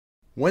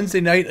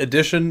Wednesday night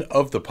edition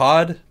of the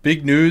pod.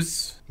 Big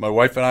news. My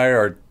wife and I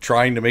are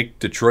trying to make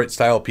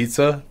Detroit-style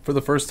pizza for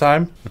the first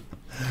time.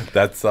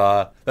 That's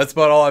about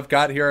all I've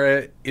got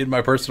here in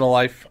my personal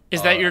life.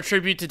 Is that your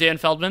tribute to Dan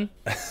Feldman?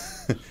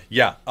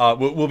 Yeah,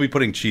 we'll be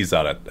putting cheese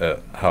on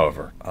it,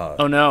 however.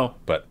 Oh, no.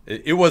 But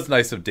it was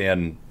nice of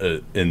Dan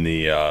in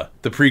the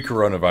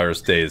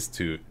pre-coronavirus days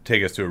to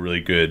take us to a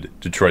really good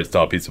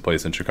Detroit-style pizza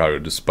place in Chicago,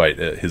 despite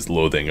his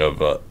loathing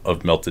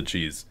of melted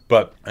cheese.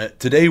 But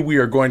today we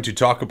are going to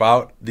talk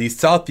about the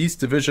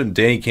Southeast Division.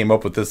 Danny came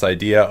up with this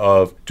idea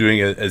of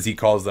doing, as he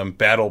calls them,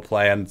 battle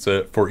plans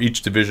for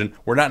each division.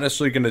 We're not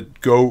necessarily going to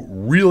go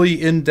really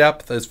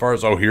in-depth as far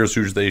as, here's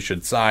who they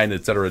should sign,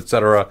 et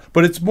cetera,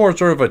 but it's more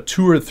sort of a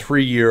 2 or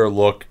 3 year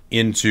look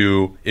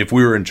into, if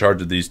we were in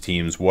charge of these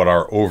teams, what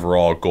our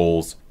overall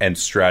goals and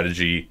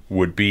strategy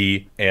would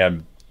be.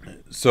 And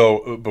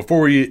so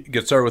before we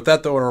get started with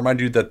that, though, I want to remind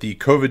you that the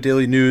COVID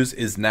Daily News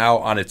is now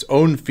on its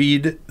own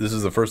feed. This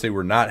is the first day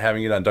we're not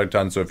having it on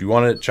Dunktown, so if you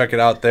want to check it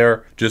out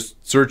there,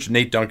 just search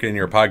Nate Duncan in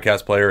your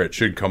podcast player. It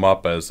should come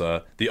up as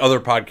the other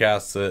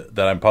podcasts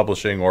that I'm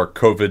publishing, or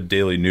COVID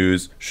Daily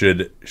News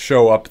should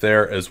show up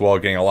there as well,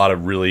 getting a lot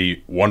of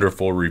really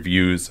wonderful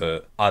reviews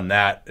on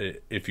that.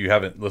 If you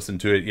haven't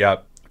listened to it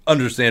yet,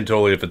 understand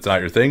totally if it's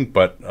not your thing,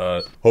 but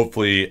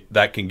hopefully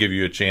that can give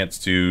you a chance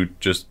to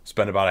just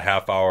spend about a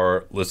half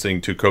hour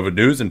listening to COVID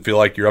news and feel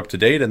like you're up to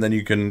date, and then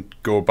you can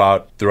go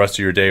about the rest of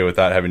your day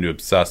without having to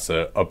obsess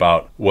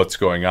about what's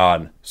going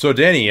on. So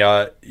Danny,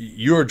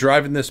 you're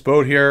driving this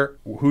boat here.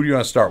 Who do you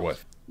want to start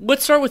with?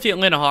 Let's start with the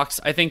Atlanta Hawks.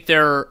 I think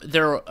they're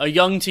a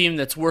young team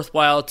that's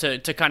worthwhile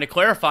to kind of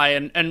clarify.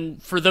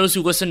 And for those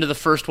who listened to the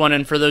first one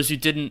and for those who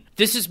didn't,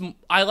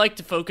 I like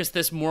to focus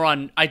this more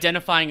on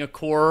identifying a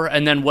core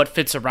and then what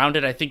fits around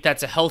it. I think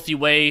that's a healthy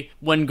way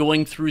when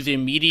going through the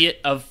immediate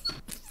of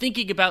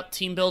thinking about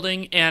team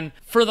building. And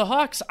for the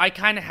Hawks, I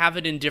kind of have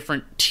it in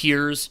different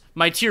tiers.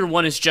 My tier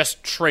 1 is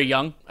just Trae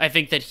Young. I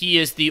think that he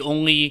is the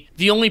only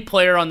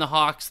player on the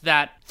Hawks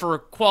that, for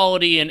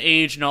quality and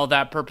age and all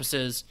that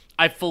purposes,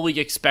 I fully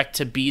expect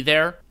to be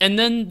there. And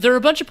then there are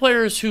a bunch of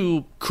players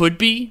who could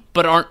be,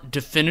 but aren't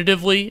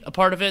definitively a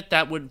part of it.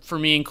 That would, for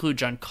me, include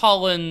John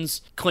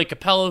Collins, Clint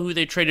Capella, who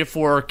they traded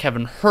for,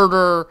 Kevin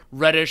Huerter,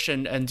 Reddish,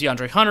 and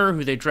DeAndre Hunter,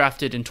 who they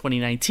drafted in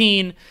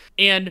 2019.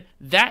 And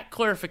that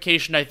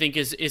clarification, I think,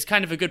 is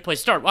kind of a good place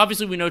to start.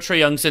 Obviously, we know Trae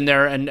Young's in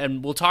there,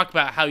 and we'll talk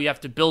about how you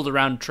have to build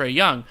around Trae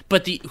Young.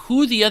 But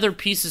who the other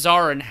pieces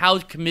are and how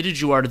committed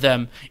you are to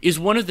them is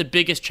one of the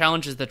biggest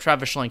challenges that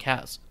Travis Schlenk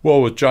has.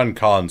 Well, with John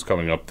Collins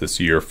coming up this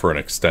year for an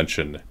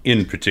extension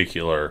in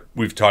particular,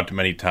 we've talked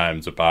many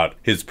times about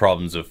his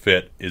problems of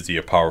fit. Is he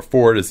a power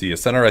forward? Is he a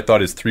center? I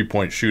thought his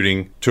three-point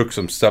shooting took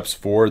some steps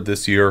forward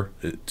this year,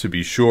 to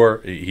be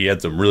sure. He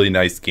had some really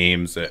nice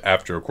games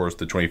after, of course,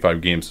 the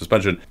 25-game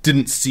suspension.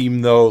 Didn't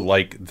seem, though,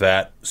 like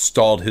that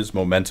stalled his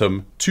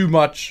momentum too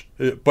much,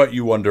 but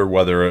you wonder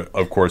whether,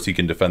 of course, he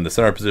can defend the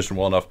center position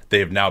well enough. They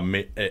have now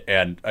made,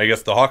 and I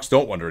guess the Hawks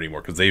don't wonder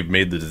anymore because they've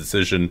made the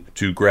decision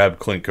to grab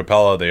Clint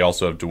Capella. They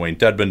also have Dwayne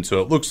Dedmon,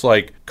 so it looks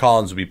like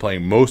Collins will be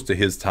playing most of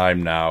his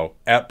time now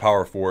at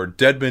power forward.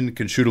 Dedmon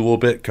can shoot a little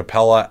bit.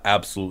 Capella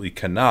absolutely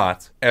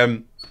cannot.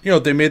 And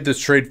they made this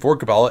trade for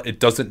Capella. It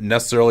doesn't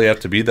necessarily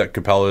have to be that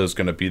Capella is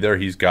going to be there.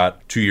 He's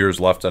got 2 years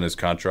left on his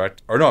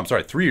contract. Or no, I'm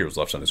sorry, 3 years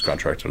left on his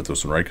contract out of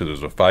this one, right? Because it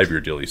was a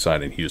 5-year deal he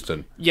signed in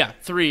Houston. Yeah,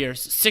 3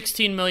 years.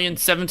 $16 million,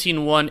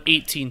 17-1,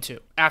 18-2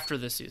 after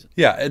this season.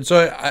 Yeah, and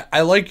so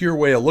I like your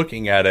way of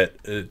looking at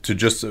it to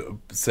just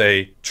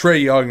say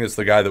Trae Young is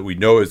the guy that we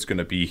know is going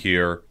to be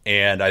here.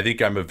 And I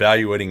think I'm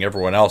evaluating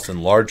everyone else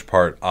in large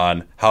part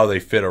on how they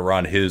fit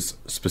around his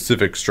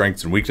specific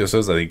strengths and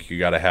weaknesses. I think you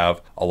got to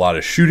have a lot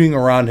of shooting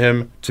around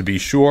him to be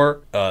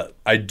sure.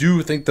 I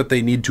do think that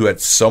they need to at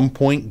some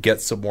point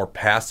get some more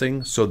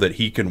passing so that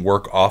he can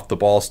work off the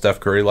ball. Steph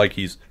Curry, like,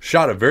 he's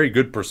shot a very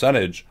good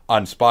percentage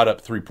on spot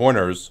up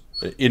 3-pointers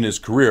in his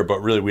career, but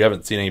really we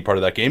haven't seen any part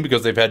of that game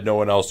because they've had no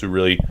one else who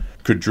really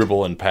could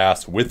dribble and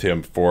pass with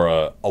him for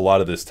a lot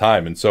of this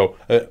time. And so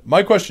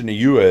my question to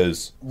you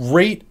is,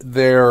 rate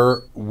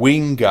their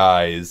wing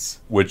guys,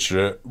 which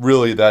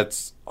really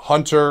that's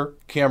Hunter,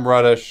 Cam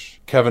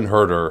Reddish, Kevin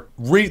Huerter.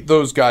 Rate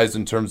those guys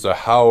in terms of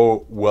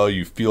how well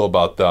you feel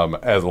about them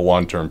as a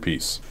long-term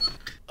piece.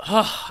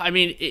 I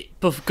mean,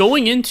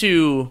 going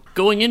into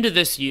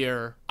this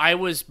year, I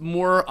was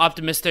more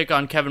optimistic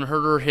on Kevin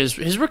Huerter.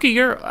 His rookie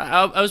year,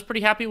 I was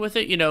pretty happy with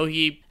it.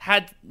 He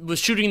was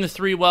shooting the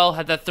three well,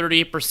 had that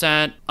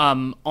 38%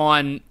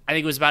 on, I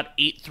think it was about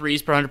 8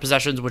 threes per 100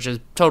 possessions, which is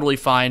totally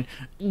fine.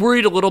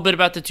 Worried a little bit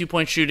about the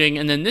 2-point shooting.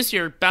 And then this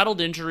year, battled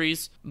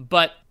injuries,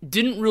 but he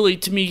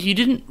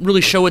didn't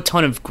really show a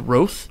ton of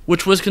growth,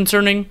 which was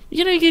concerning.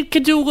 He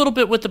could do a little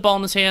bit with the ball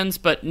in his hands,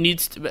 but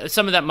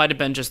some of that might have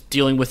been just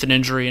dealing with an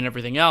injury and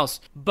everything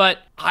else. But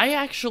I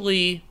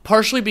actually,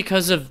 partially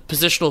because of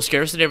positional positional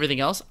scarcity, everything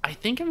else, I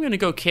think I'm going to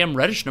go Cam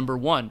Reddish number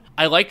 1.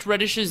 I liked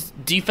Reddish's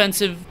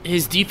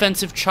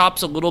defensive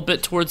chops a little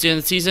bit towards the end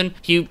of the season.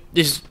 He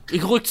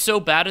looked so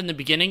bad in the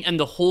beginning, and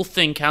the whole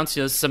thing counts.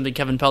 This is something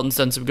Kevin Pelton's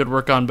done some good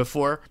work on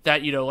before,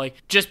 that,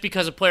 just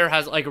because a player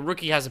has, a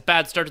rookie has a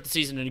bad start to the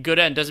season and a good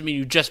end doesn't mean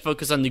you just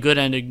focus on the good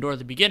end and ignore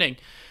the beginning.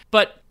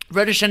 But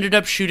Reddish ended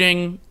up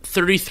shooting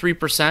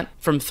 33%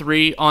 from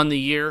 3 on the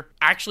year,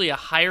 actually a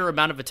higher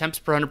amount of attempts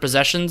per 100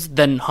 possessions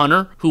than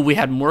Hunter, who we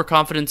had more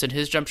confidence in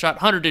his jump shot.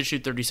 Hunter did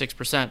shoot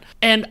 36%.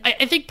 And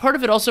I think part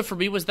of it also for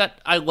me was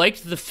that I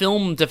liked the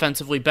film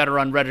defensively better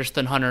on Reddish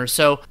than Hunter.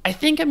 So I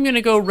think I'm going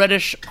to go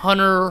Reddish,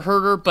 Hunter,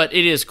 Herter, but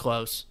it is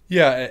close.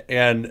 Yeah,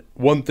 and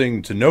one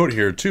thing to note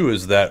here, too,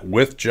 is that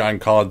with John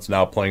Collins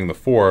now playing the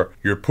 4,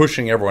 you're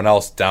pushing everyone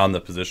else down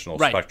the positional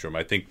spectrum.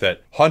 I think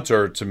that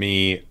Hunter, to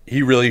me,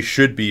 he really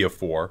should be a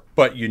 4,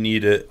 but you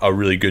need a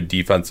really good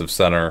defensive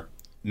center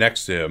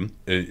next to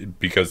him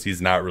because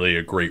he's not really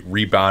a great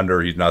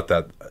rebounder. He's not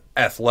that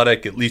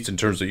athletic, at least in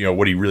terms of,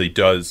 what he really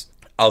does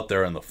out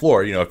there on the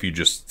floor. If you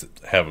just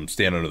have him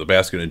stand under the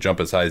basket and jump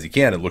as high as he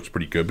can, it looks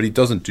pretty good, but he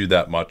doesn't do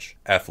that much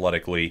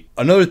athletically.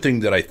 Another thing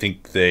that I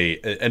think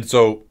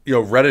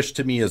Reddish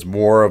to me is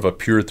more of a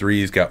pure 3.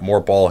 He's got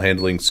more ball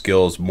handling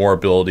skills, more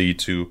ability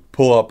to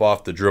pull up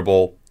off the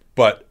dribble,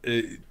 but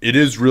it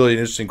is really an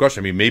interesting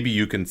question. I mean, maybe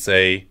you can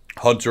say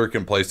Hunter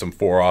can play some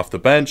 4 off the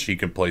bench. He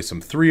can play some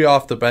 3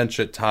 off the bench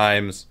at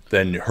times.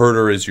 Then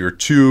Herter is your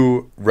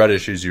 2.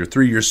 Reddish is your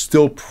 3. You're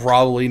still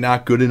probably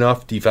not good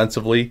enough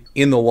defensively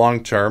in the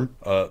long term.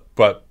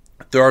 But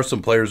there are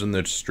some players in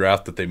this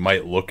draft that they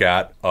might look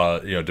at,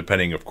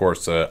 depending, of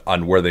course,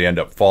 on where they end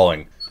up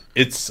falling.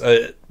 It's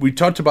we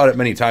talked about it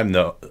many times,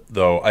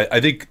 though.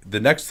 I think the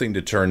next thing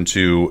to turn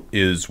to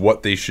is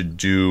what they should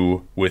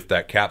do with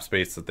that cap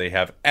space that they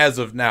have as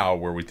of now,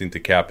 where we think the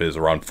cap is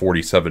around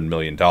 $47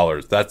 million.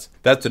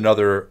 That's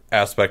another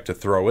aspect to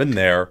throw in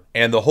there.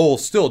 And the whole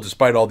still,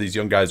 despite all these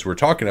young guys we're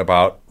talking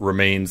about,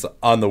 remains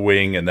on the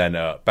wing, and then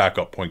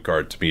backup point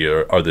guard to me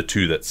are the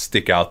 2 that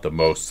stick out the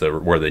most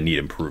where they need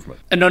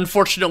improvement. And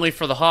unfortunately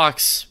for the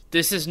Hawks,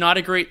 this is not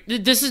a great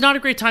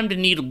time to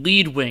need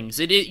lead wings.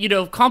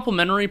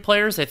 Complementary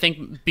players, I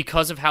think,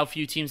 because of how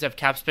few teams have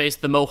cap space,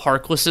 the Mo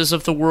Harklesses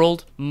of the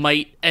world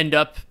might end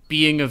up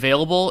being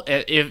available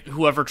if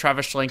whoever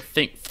Travis Schlenk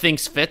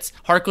thinks fits.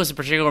 Harkless in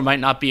particular might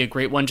not be a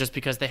great one just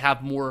because they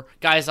have more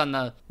guys on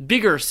the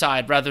bigger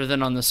side rather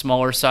than on the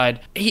smaller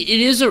side.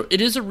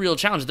 It is a real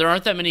challenge. There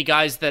aren't that many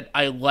guys that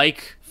I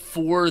like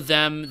for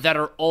them that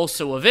are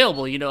also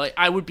available.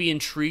 I would be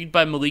intrigued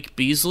by Malik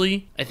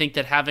Beasley. I think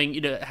that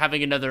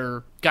having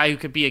another guy who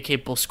could be a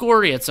capable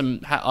scorer. He had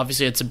some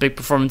big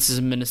performances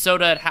in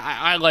Minnesota.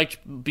 I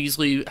liked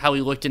Beasley, how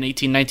he looked in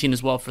 18-19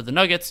 as well for the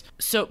Nuggets.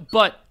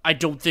 But I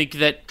don't think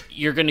that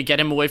you're going to get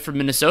him away from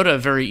Minnesota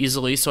very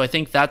easily. So I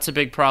think that's a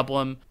big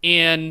problem.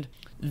 And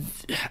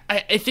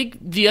I think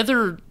the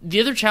other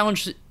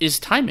challenge is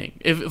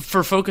timing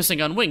for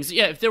focusing on wings.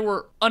 Yeah, if there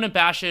were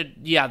unabashed,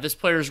 this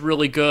player is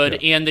really good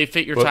and they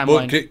fit your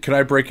timeline. Can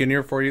I break in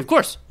here for you? Of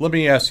course. Let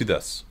me ask you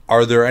this.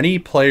 Are there any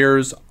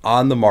players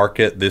on the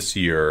market this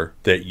year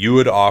that you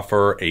would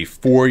offer a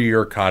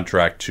 4-year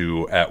contract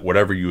to at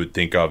whatever you would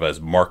think of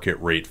as market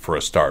rate for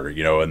a starter,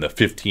 in the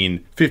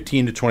 15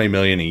 to 20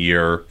 million a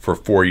year for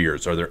 4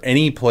 years? Are there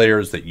any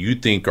players that you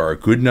think are a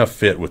good enough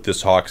fit with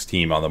this Hawks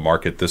team on the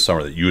market this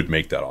summer that you would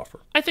make that offer?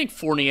 I think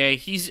Fournier,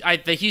 he's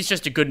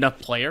just a good enough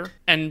player.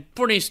 And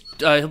Fournier's,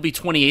 he'll be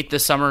 28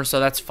 this summer, so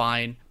that's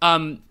fine.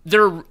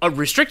 They're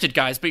restricted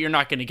guys, but you're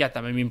not going to get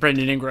them. I mean,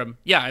 Brandon Ingram,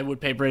 I would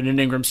pay Brandon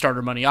Ingram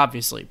starter money,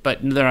 obviously, but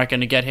they're not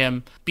going to get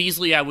him.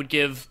 Beasley, I would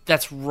give,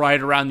 that's right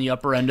around the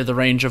upper end of the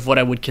range of what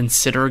I would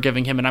consider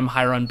giving him, and I'm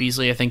higher on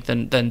Beasley, I think,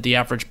 than the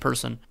average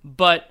person.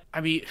 But I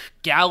mean,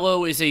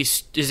 Gallo is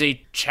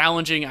a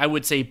challenging, I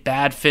would say,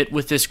 bad fit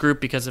with this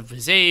group because of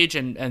his age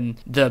and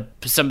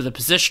some of the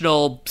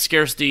positional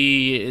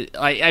scarcity.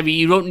 I mean,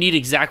 you don't need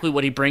exactly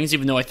what he brings,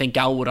 even though I think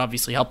Gallo would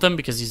obviously help them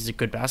because he's a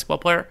good basketball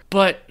player.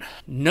 But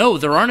no,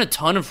 there aren't a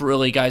ton of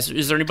really guys.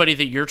 Is there anybody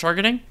that you're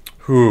targeting?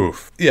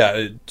 Oof. Yeah,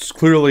 it's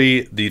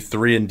clearly the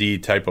 3-and-D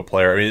type of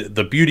player. I mean,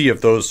 the beauty of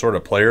those sort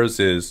of players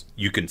is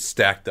you can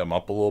stack them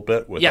up a little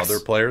bit with other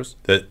players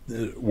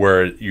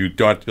where you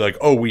don't have to be like,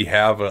 oh, we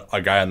have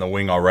a guy on the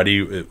wing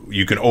already.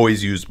 You can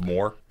always use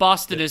more.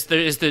 Boston is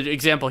the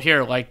example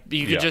here. Like,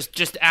 you can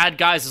just add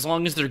guys. As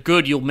long as they're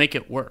good, you'll make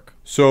it work.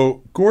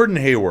 So Gordon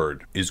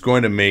Hayward is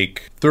going to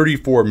make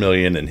 $34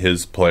 million in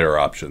his player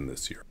option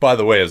this year. By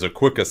the way, as a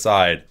quick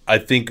aside, I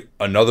think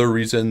another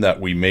reason that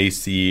we may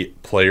see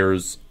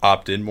players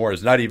opt in more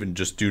is not even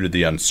just due to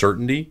the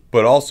uncertainty,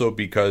 but also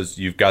because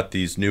you've got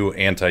these new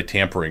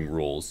anti-tampering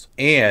rules,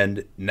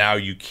 and now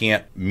you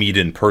can't meet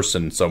in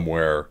person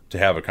somewhere to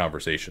have a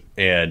conversation.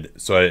 And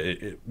so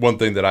one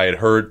thing that I had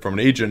heard from an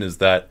agent is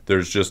that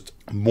there's just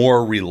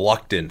more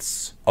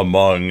reluctance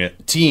among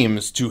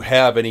teams to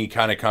have any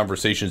kind of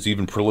conversations,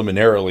 even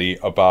preliminarily,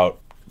 about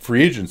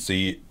free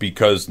agency,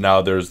 because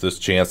now there's this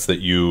chance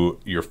that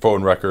your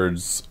phone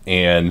records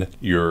and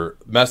your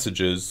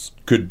messages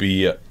could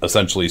be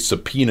essentially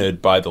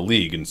subpoenaed by the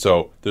league. And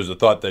so there's a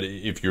thought that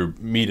if you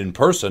meet in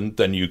person,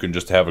 then you can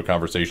just have a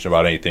conversation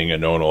about anything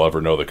and no one will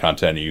ever know the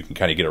content, and you can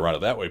kind of get around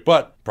it that way.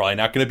 But probably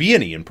not going to be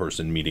any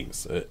in-person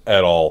meetings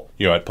at all,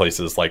 at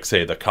places like,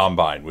 say, the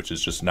Combine, which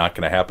is just not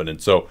going to happen.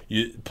 And so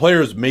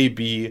players may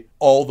be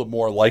all the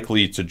more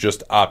likely to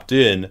just opt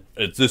in.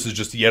 This is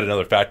just yet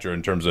another factor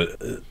in terms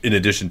of, in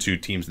addition to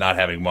teams not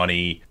having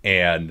money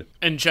and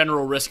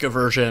general risk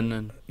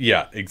aversion.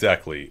 Yeah,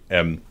 exactly.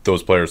 And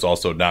those players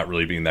also not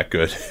really being that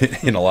good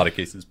in a lot of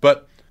cases.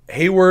 But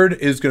Hayward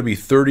is going to be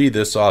 30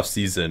 this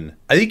offseason.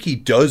 I think he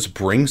does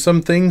bring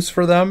some things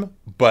for them,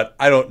 but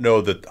I don't know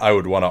that I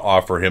would want to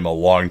offer him a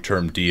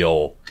long-term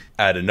deal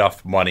at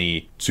enough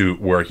money to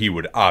where he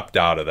would opt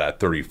out of that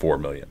 $34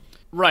 million.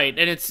 Right,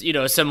 and it's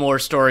a similar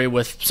story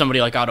with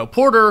somebody like Otto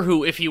Porter,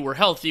 who, if he were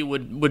healthy,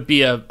 would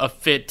be a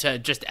fit to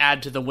just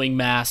add to the wing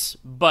mass,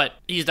 but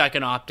he's not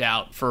going to opt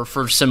out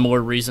for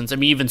similar reasons. I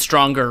mean, even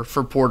stronger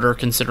for Porter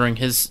considering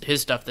his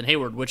stuff than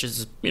Hayward, which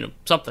is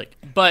something.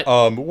 But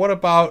what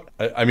about?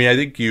 I mean, I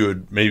think you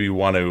would maybe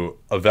want to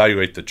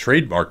evaluate the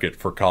trade market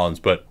for Collins,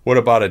 but what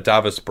about a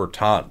Davis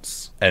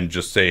Bertans and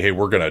just say, hey,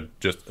 we're gonna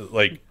just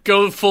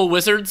go full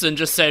Wizards and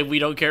just say we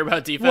don't care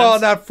about defense? Well,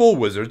 not full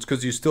Wizards,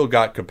 because you still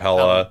got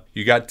Capella,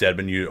 you got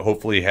Dedmon, you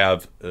hopefully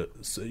have,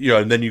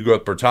 and then you go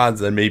with Bertans,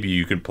 then maybe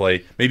you could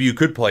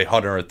play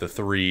Hunter at the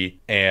 3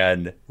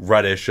 and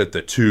Reddish at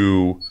the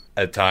 2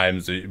 at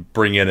times,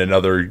 bring in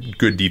another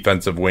good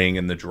defensive wing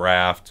in the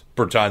draft.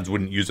 Bertans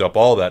wouldn't use up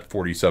all that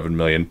 $47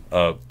 million.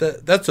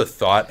 That's a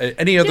thought.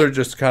 Any other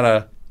just kind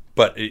of...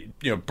 But,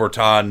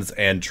 Bertans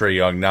and Trae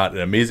Young, not an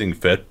amazing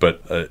fit,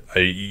 but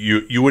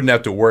you wouldn't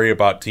have to worry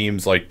about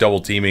teams like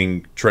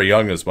double-teaming Trae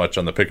Young as much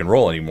on the pick and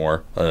roll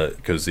anymore,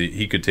 because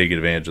he could take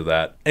advantage of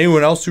that.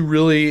 Anyone else who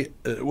really...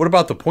 what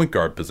about the point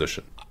guard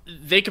position?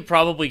 They could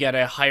probably get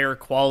a higher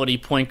quality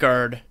point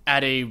guard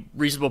at a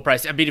reasonable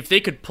price. I mean, if they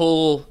could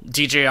pull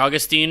DJ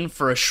Augustine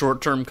for a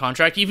short-term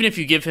contract, even if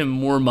you give him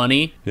more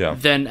money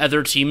than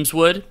other teams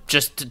would,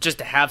 just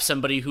to have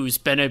somebody who's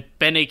been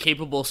a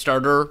capable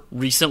starter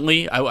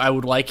recently, I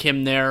would like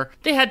him there.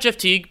 They had Jeff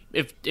Teague.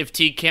 If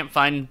Teague can't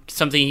find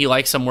something he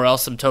likes somewhere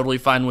else, I'm totally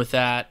fine with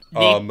that.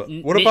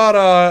 What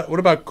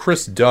about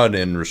Chris Dunn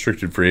in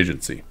restricted free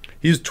agency?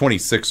 He's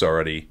 26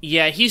 already.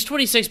 Yeah, he's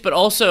 26, but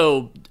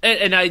also,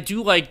 and I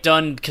do like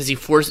Dunn because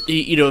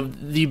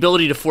the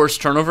ability to force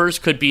turnovers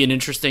could be an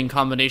interesting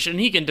combination.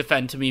 He can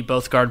defend, to me,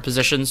 both guard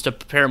positions to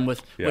pair him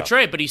with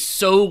Trae, but he's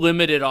so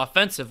limited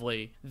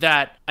offensively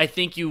that I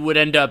think you would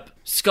end up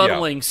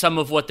scuttling some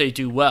of what they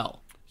do well.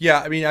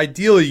 Yeah, I mean,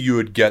 ideally you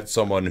would get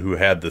someone who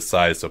had the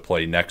size to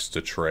play next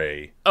to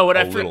Trae. Oh, and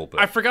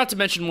I forgot to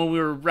mention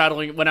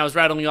when I was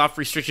rattling off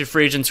restricted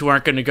free agents who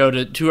aren't going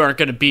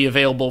to be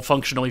available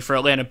functionally for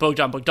Atlanta.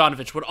 Bogdan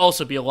Bogdanovic would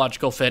also be a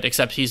logical fit,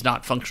 except he's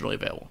not functionally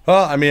available.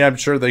 Well, I mean, I'm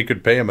sure they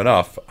could pay him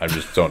enough. I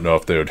just don't know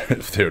if they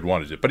would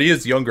want to do it. But he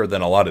is younger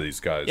than a lot of these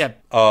guys. Yeah.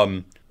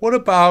 What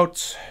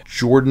about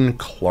Jordan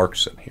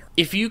Clarkson here?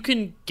 If you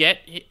can get...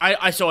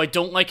 I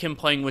don't like him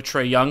playing with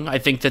Trae Young. I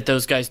think that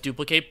those guys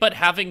duplicate. But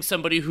having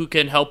somebody who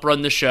can help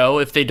run the show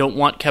if they don't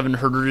want Kevin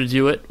Huerter to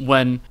do it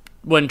when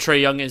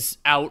Trae Young is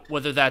out,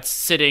 whether that's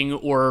sitting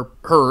or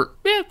hurt.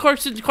 Yeah,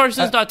 Clarkson's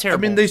not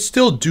terrible. I mean, they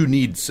still do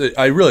need...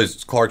 I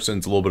realize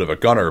Clarkson's a little bit of a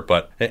gunner,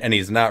 and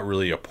he's not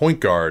really a point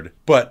guard,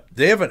 but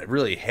they haven't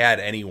really had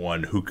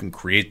anyone who can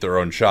create their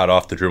own shot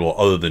off the dribble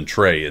other than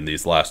Trae in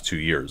these last 2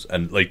 years.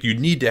 And you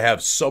need to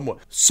have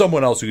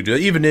someone else who could do that,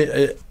 even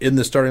in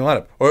the starting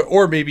lineup.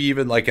 Or maybe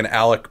even like an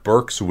Alec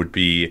Burks would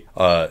be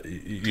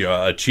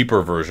a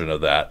cheaper version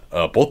of that.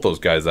 Both those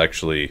guys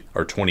actually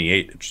are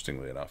 28,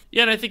 interestingly enough.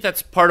 Yeah, and I think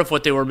that's part of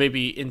what they were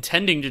maybe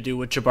intending to do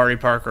with Jabari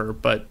Parker,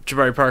 but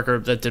Jabari Parker,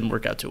 that didn't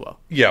work out too well.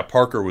 Yeah,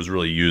 Parker was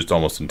really used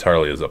almost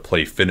entirely as a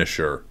play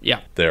finisher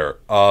there.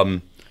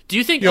 Do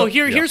you think...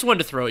 here's one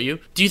to throw at you.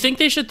 Do you think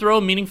they should throw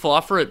a meaningful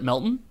offer at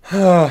Melton?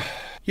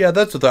 Yeah,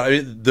 that's what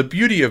the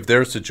beauty of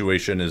their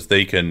situation is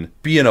they can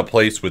be in a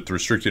place with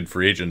restricted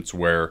free agents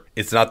where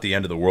it's not the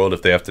end of the world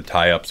if they have to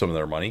tie up some of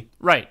their money.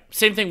 Right.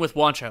 Same thing with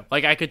Juancho.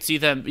 I could see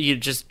them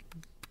just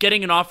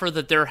getting an offer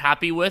that they're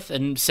happy with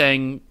and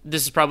saying,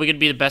 this is probably going to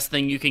be the best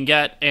thing you can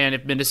get, and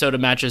if Minnesota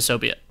matches, so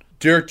be it.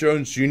 Derek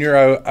Jones Jr.,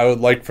 I would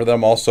like for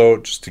them also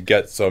just to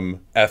get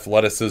some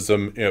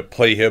athleticism,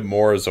 play him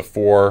more as a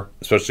 4,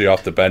 especially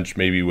off the bench,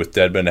 maybe with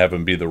Dedmon, have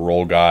him be the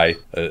role guy.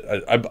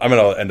 I'm going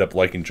to end up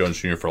liking Jones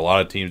Jr. for a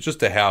lot of teams, just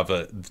to have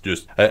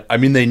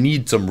they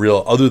need some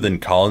real, other than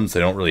Collins, they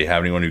don't really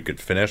have anyone who could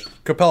finish.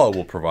 Capella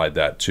will provide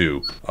that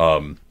too.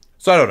 So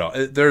I don't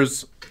know.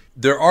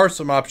 There are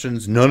some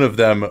options. None of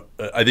them,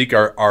 I think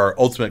our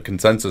ultimate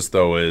consensus,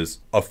 though, is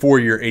a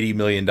 4-year, $80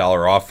 million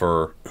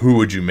offer. Who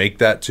would you make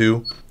that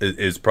to?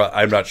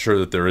 I'm not sure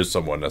that there is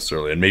someone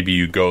necessarily. And maybe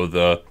you go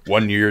the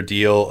 1-year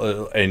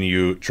deal and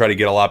you try to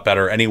get a lot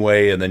better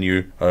anyway, and then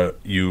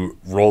you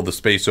roll the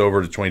space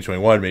over to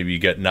 2021. Maybe you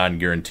get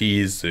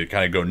non-guarantees to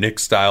kind of go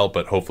Knicks style,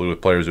 but hopefully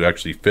with players who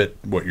actually fit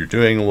what you're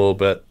doing a little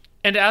bit.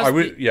 And as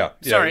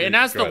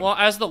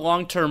as the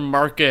long-term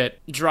market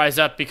dries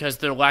up because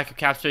of the lack of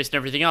cap space and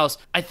everything else,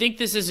 I think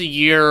this is a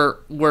year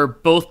where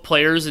both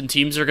players and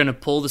teams are going to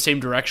pull the same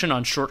direction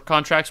on short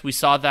contracts. We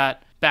saw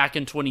that back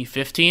in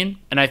 2015,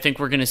 and I think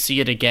we're going to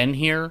see it again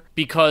here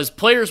because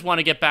players want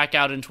to get back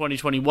out in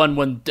 2021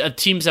 when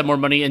teams have more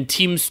money and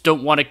teams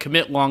don't want to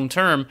commit long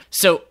term.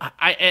 So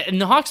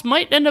and the Hawks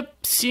might end up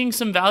seeing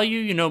some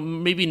value,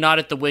 maybe not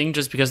at the wing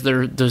just because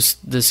there's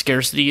the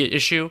scarcity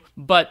issue,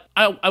 but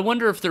I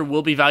wonder if there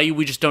will be value.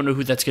 We just don't know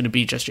who that's going to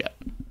be just yet.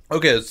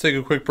 Okay, let's take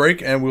a quick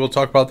break and we will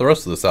talk about the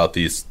rest of the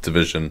Southeast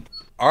Division.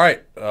 All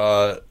right,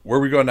 where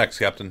we go next,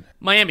 Captain?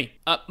 Miami.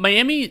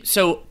 Miami,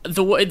 so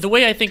the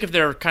way I think of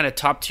their kind of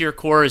top tier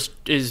core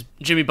is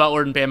Jimmy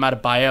Butler and Bam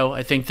Adebayo.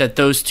 I think that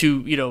those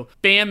two,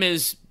 Bam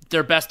is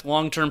their best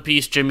long-term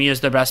piece. Jimmy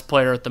is their best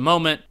player at the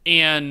moment,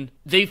 and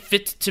they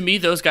fit, to me,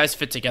 those guys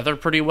fit together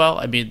pretty well.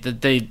 I mean,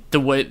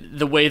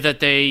 the way that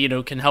they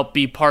can help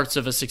be parts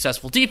of a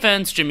successful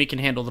defense. Jimmy can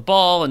handle the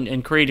ball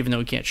and create even though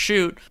he can't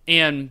shoot,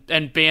 and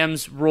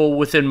Bam's role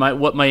within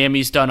what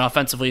Miami's done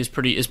offensively is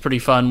pretty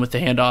fun with the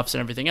handoffs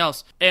and everything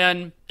else.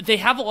 And they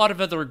have a lot of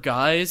other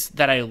guys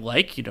that I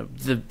like.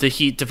 The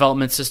Heat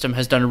development system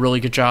has done a really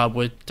good job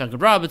with Duncan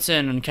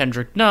Robinson and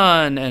Kendrick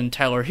Nunn and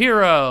Tyler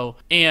Hero,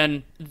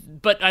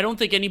 but I don't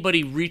think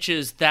anybody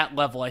reaches that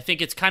level. I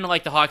think it's kind of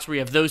like the Hawks where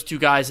you have those two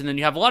guys and then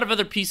you have a lot of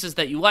other pieces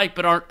that you like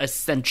but aren't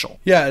essential.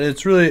 Yeah, and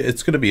it's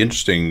going to be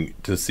interesting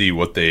to see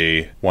what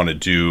they want to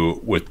do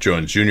with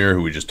Jones Jr.,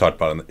 who we just talked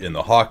about in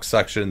the Hawks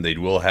section. They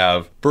will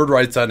have bird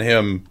rights on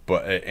him,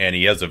 and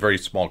he has a very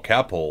small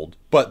cap hold.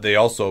 But they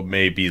also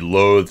may be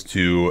loath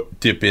to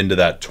dip into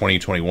that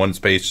 2021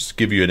 space. Just to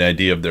give you an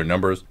idea of their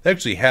numbers, they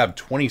actually have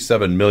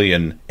 $27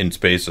 million in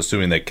space,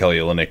 assuming that Kelly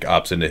Olynyk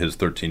opts into his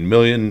 $13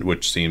 million,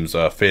 which seems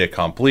fait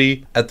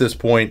accompli at this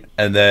point,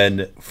 and then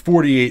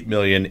 $48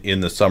 million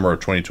in the summer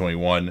of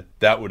 2021.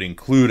 That would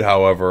include,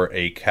 however,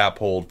 a cap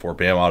hold for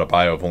Bam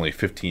Adebayo of only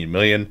 $15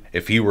 million.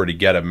 If he were to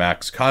get a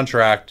max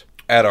contract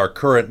at our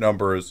current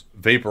numbers,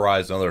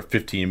 vaporize another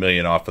 $15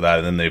 million off of that,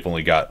 and then they've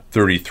only got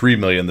 $33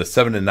 million. The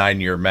 7 to 9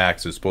 year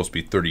max is supposed to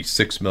be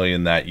 $36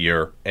 million that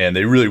year, and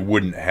they really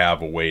wouldn't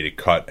have a way to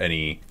cut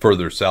any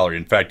further salary.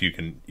 In fact, you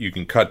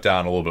can cut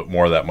down a little bit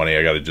more of that money.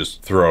 I got to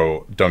just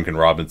throw Duncan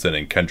Robinson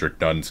and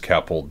Kendrick Nunn's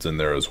cap holds in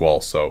there as well.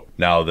 So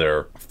now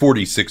they're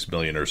 $46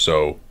 million or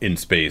so in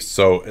space.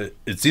 So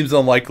it seems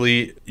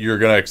unlikely you're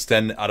going to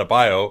extend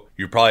Adebayo.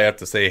 You probably have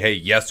to say, hey,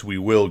 yes, we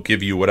will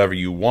give you whatever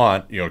you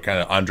want.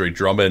 kind of Andre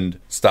Drummond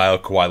style,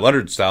 Kawhi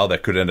Leonard style.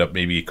 That could end up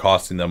maybe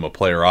costing them a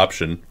player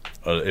option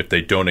if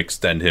they don't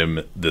extend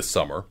him this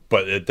summer.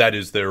 But that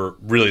is their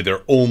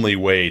only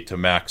way to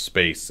max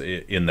space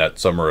in that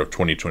summer of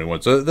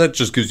 2021. So that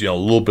just gives you a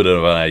little bit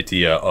of an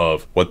idea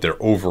of what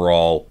their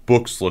overall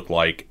books look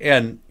like.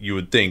 And you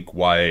would think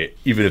why,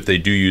 even if they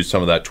do use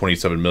some of that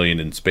 $27 million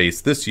in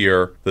space this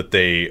year, that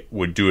they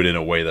would do it in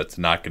a way that's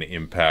not going to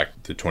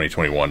impact the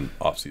 2021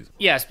 offseason.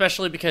 Yeah,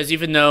 especially because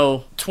even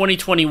though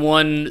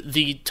 2021,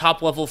 the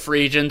top level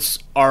free agents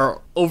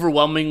are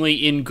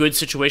overwhelmingly in good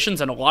situations,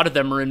 and a lot of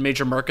them are in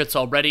major markets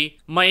already,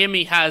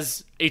 Miami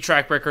has a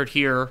track record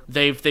here.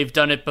 They've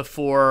done it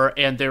before,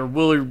 and they're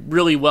really,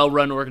 really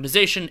well-run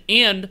organization.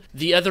 And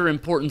the other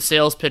important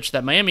sales pitch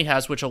that Miami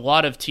has, which a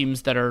lot of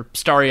teams that are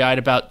starry-eyed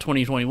about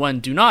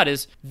 2021 do not,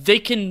 is they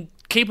can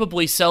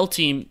capably sell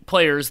team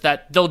players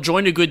that they'll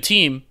join a good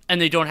team and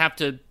they don't have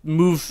to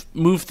move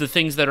the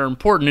things that are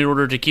important in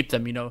order to keep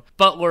them.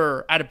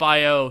 Butler,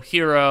 Adebayo,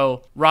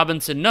 Hero,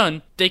 Robinson,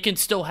 Nunn, they can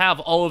still have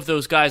all of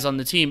those guys on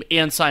the team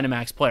and sign a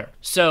max player.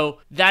 So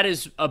that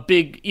is a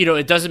big,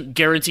 it doesn't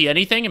guarantee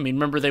anything. I mean,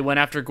 remember they went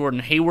after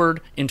Gordon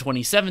Hayward in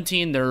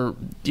 2017.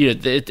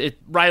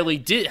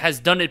 Riley has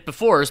done it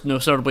before,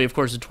 most notably, of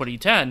course, in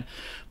 2010.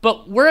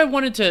 But where I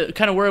wanted to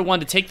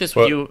take this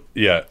with you.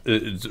 Yeah,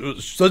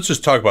 let's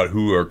just talk about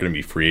who are going to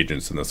be free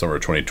agents in the summer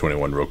of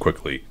 2021 real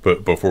quickly,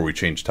 but before we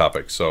change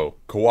topics. So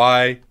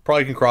Kawhi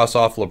probably can cross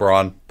off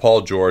LeBron,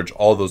 Paul George,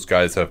 all those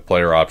guys have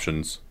player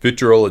options.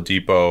 Victor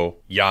Oladipo,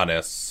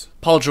 Giannis.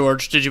 Paul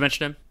George, did you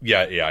mention him?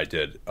 Yeah, I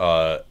did.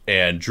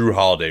 And Drew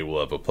Holiday will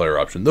have a player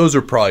option. Those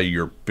are probably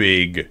your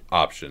big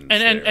options.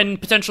 And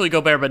potentially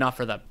Gobert, but not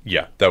for them.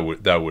 Yeah, that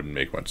wouldn't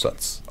make much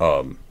sense.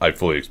 I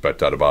fully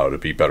expect Adebayo to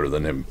be better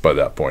than him by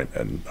that point,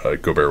 and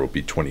Gobert will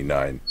be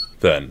 29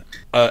 then.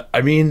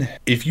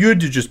 If you had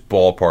to just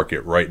ballpark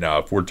it right now,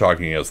 if we're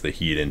talking as the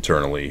Heat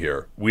internally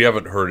here, we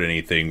haven't heard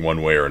anything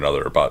one way or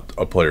another about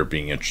a player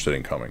being interested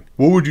in coming.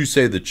 What would you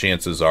say the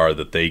chances are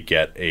that they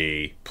get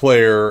a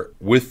player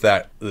with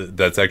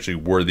that's actually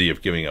worthy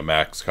of giving a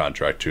max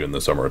contract to in the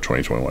summer of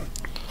 2021?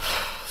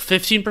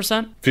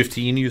 15%?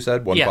 15, you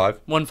said? 1.5? Yeah,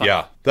 1.5.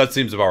 Yeah, That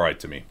seems about right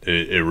to me.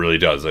 It really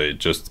does.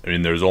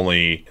 There's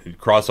only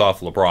cross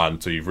off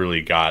LeBron, so you've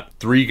really got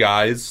 3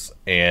 guys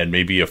and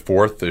maybe a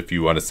 4th if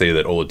you want to say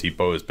that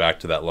Oladipo is back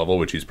to that level,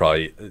 which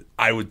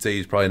I would say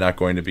he's probably not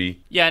going to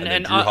be. Yeah,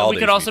 and we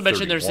could also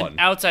mention there's an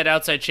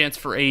outside chance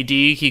for AD.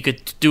 He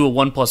could do a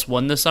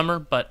 1+1 this summer,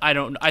 but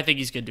I think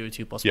he's going to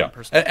do a 2+1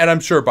 personally. And I'm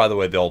sure, by the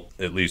way, they'll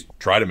at least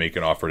try to make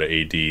an offer to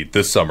AD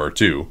this summer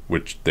too,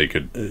 which they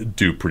could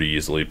do pretty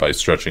easily by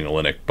stretching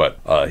Olynyk, but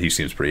he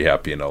seems pretty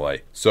happy in LA.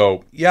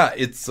 So yeah,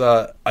 it's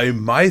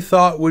my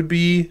thought would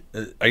be,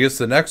 I guess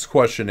the next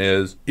question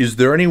is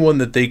there anyone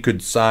that they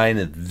could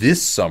sign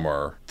this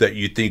summer that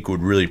you think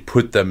would really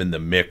put them in the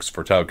mix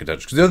for title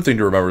contention? Because the other thing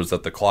to remember is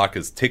that the clock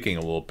is ticking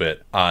a little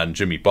bit on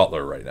Jimmy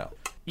Butler right now.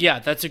 Yeah,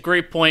 that's a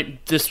great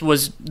point. This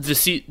was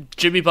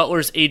Jimmy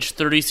Butler's age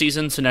 30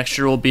 season, so next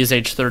year will be his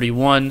age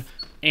 31.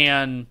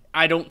 And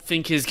I don't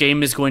think his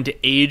game is going to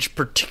age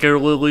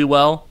particularly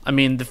well. I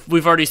mean,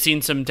 we've already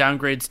seen some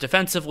downgrades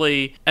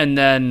defensively, and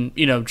then,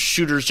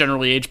 shooters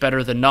generally age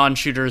better than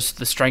non-shooters,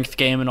 the strength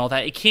game and all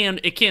that. It can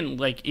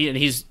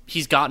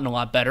he's gotten a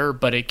lot better,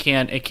 but it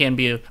can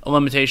be a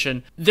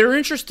limitation. They're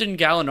interested in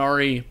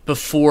Gallinari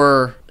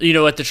before,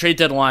 at the trade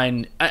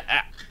deadline.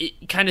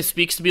 It kind of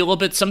speaks to me a little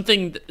bit.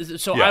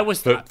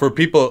 For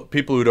people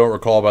who don't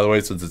recall, by the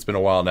way, since it's been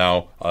a while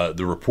now,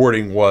 the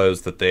reporting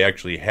was that they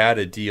actually had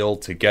a deal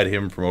to get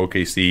him from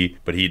OKC,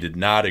 but he did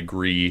not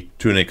agree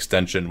to an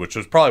extension, which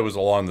was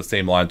along the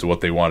same lines of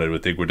what they wanted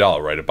with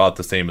Iguodala, right? About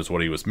the same as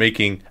what he was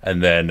making,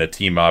 and then a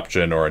team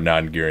option or a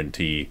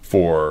non-guarantee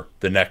for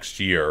the next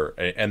year.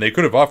 And they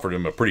could have offered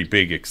him a pretty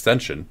big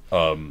extension.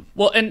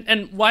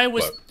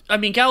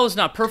 Gallo's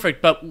not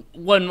perfect, but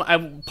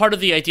part of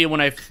the idea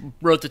when I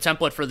wrote the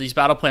template for these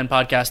battle plan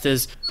podcasts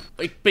is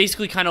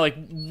basically kind of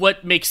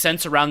what makes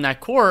sense around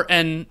that core.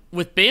 And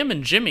with Bam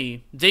and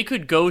Jimmy, they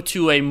could go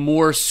to a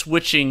more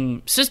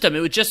switching system. It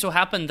would just so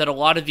happen that a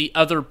lot of the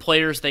other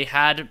players they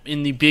had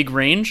in the big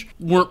range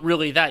weren't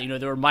really that.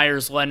 There were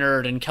Myers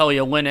Leonard and Kelly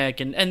Olynyk,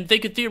 and they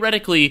could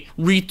theoretically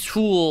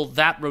retool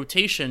that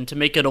rotation to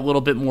make it a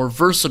little bit more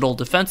versatile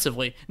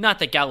defensively. Not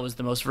that Gallo is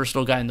the most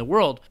versatile guy in the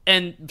world,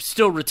 and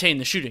still retain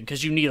the shooting,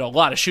 because you need a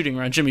lot of shooting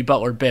around Jimmy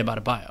Butler, Bam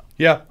Adebayo.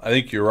 Yeah, I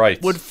think you're right.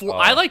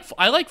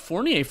 I like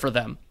Fournier for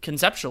them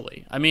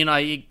conceptually. I mean,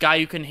 a guy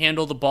who can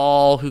handle the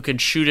ball, who can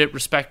shoot it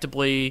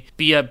respectably,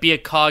 be a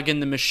cog in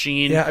the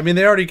machine. Yeah, I mean,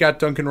 they already got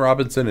Duncan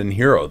Robinson and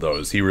Hero, though.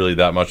 Is he really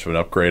that much of an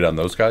upgrade on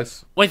those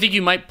guys? Well, I think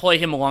you might play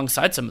him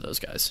alongside some of those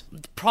guys.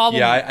 The problem.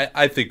 Yeah,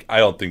 I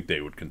don't think they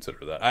would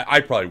consider that.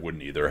 I probably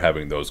wouldn't either,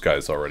 having those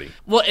guys already.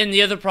 Well, and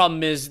the other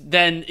problem is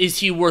then is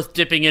he worth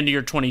dipping into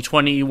your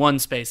 2021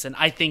 space? And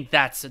I think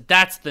that's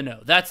the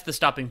no. That's the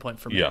stopping point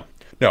for me. Yeah.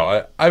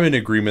 No, I'm in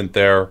agreement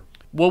there.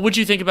 What would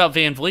you think about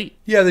Van Vliet?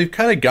 Yeah, they've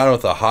kind of gone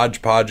with a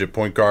hodgepodge at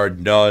point guard.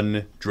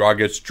 Nunn,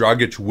 Dragic.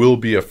 Dragic will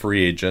be a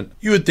free agent.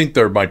 You would think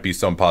there might be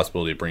some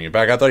possibility of bringing him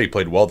back. I thought he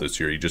played well this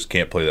year. He just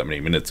can't play that many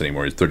minutes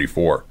anymore. He's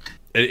 34.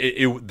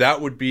 That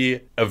would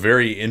be a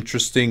very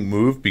interesting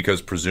move, because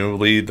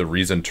presumably the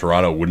reason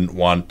Toronto wouldn't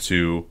want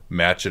to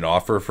match an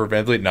offer for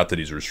Van Vliet, not that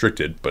he's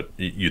restricted, but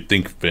you'd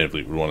think Van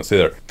Vliet would want to stay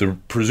there.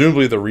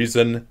 Presumably the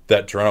reason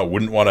that Toronto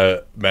wouldn't want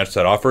to match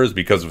that offer is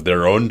because of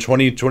their own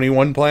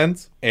 2021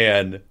 plans,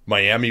 and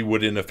Miami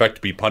would in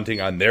effect be punting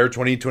on their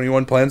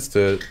 2021 plans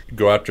to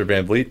go after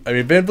Van Vliet. I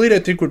mean, Van Vliet I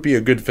think would be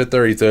a good fit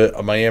there. He's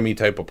a Miami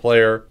type of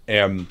player,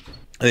 and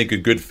I think a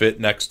good fit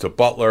next to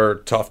Butler,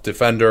 tough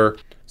defender.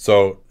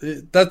 So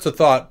that's a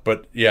thought,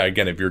 but yeah,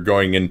 again, if you're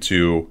going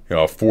into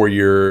a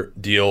 4-year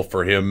deal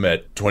for him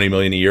at $20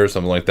 million a year,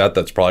 something like that,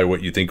 that's probably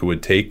what you think it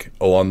would take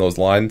along those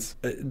lines.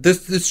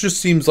 This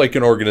just seems like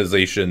an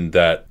organization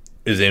that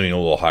is aiming a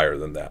little higher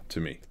than that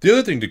to me. The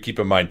other thing to keep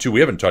in mind too,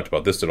 we haven't talked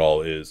about this at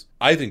all, is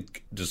I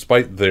think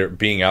despite there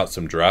being out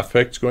some draft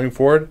picks going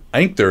forward, I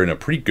think they're in a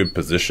pretty good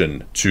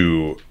position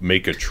to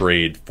make a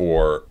trade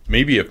for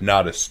maybe, if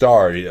not a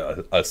star,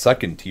 a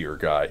second tier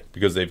guy,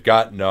 because they've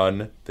got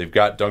Nunn, they've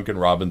got Duncan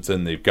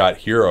Robinson, they've got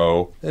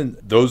Hero, and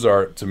those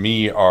are, to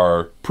me,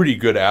 are pretty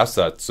good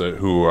assets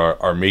who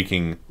are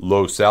making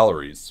low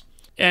salaries.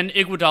 And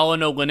Iguodala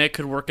and Olynyk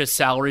could work as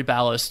salary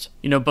ballast.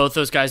 Both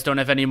those guys don't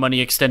have any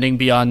money extending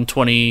beyond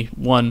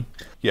 21.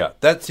 Yeah,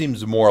 that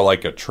seems more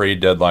like a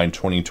trade deadline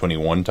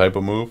 2021 type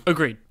of move.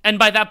 Agreed. And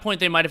by that point,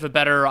 they might have a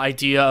better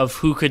idea of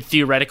who could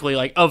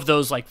theoretically, of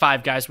those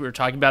 5 guys we were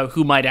talking about,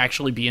 who might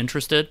actually be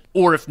interested.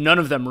 Or if none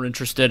of them are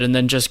interested, and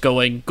then just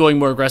going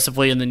more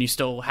aggressively, and then you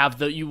still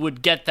have you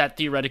would get that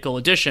theoretical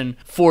addition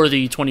for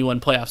the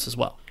 21 playoffs as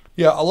well.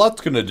 Yeah, a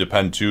lot's going to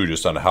depend, too,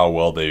 just on how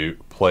well they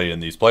play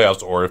in these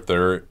playoffs, or if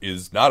there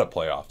is not a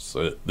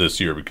playoffs this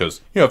year. Because,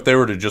 if they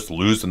were to just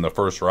lose in the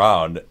first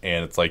round,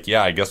 and it's I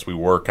guess we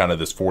were kind of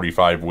this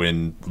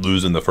 45-win,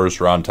 lose in the first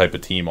round type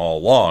of team all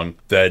along,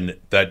 then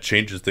that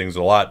changes things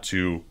a lot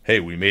to, hey,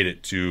 we made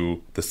it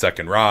to the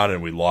second round,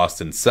 and we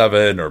lost in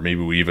 7, or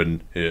maybe we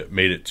even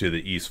made it to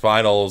the East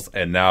Finals,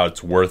 and now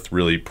it's worth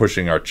really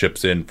pushing our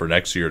chips in for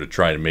next year to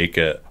try and make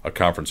a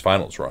conference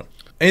finals run.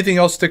 Anything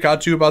else stick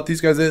out to you about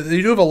these guys?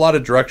 They do have a lot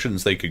of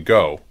directions they could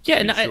go. Yeah,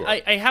 and sure.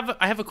 I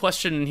have a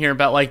question here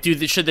about like,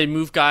 should they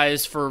move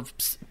guys for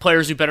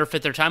players who better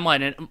fit their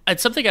timeline? And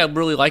it's something I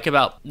really like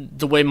about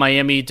the way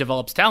Miami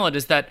develops talent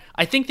is that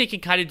I think they can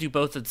kind of do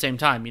both at the same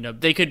time. You know,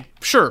 they could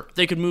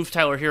move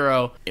Tyler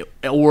Hero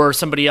or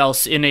somebody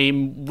else in a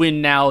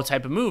win now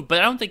type of move, but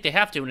I don't think they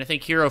have to. And I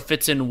think Hero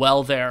fits in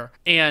well there,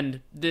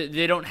 and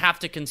they don't have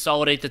to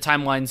consolidate the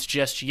timelines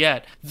just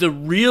yet. The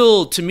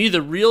real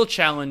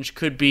challenge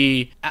could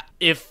be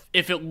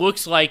if it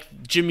looks like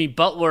Jimmy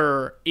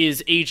Butler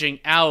is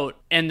aging out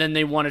and then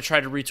they want to try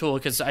to retool,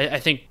 because I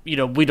think, you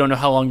know, we don't know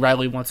how long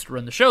Riley wants to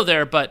run the show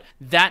there, but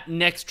that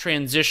next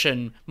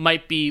transition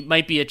might be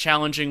a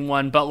challenging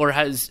one. Butler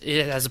has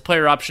a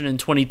player option in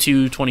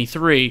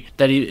 22-23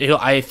 that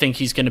I think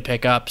he's going to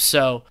pick up.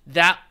 So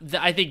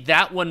I think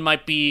that one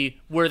might be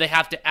where they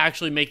have to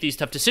actually make these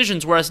tough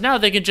decisions, whereas now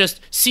they can just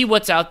see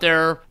what's out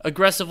there,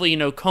 aggressively, you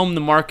know, comb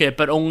the market,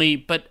 but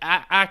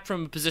act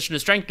from a position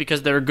of strength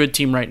because they're a good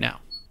team right now.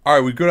 All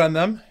right, we good on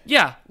them?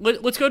 Yeah,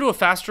 let's go to a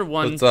faster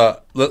one.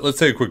 Let's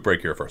take a quick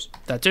break here first.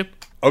 That too.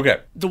 Okay.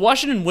 The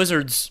Washington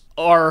Wizards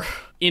are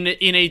in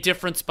a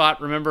different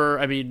spot. Remember,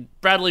 I mean,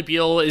 Bradley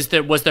Beal was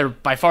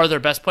by far their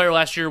best player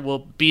last year. Will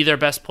be their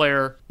best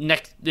player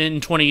next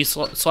in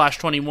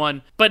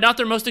 20/21, but not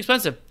their most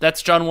expensive.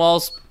 That's John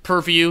Wall's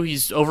purview.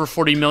 He's over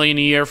 $40 million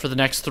a year for the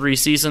next 3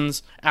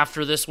 seasons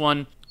after this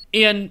one.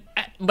 And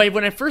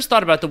when I first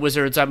thought about the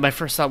Wizards, my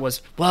first thought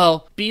was,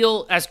 well,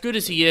 Beal, as good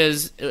as he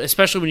is,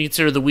 especially when you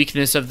consider the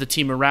weakness of the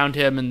team around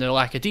him and their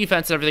lack of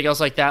defense and everything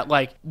else like that,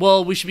 like,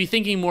 well, we should be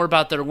thinking more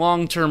about their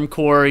long-term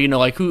core, you know,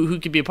 like who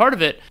could be a part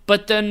of it.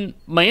 But then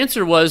my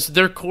answer was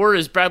their core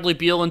is Bradley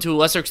Beal and to a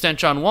lesser extent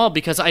John Wall,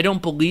 because I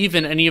don't believe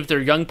in any of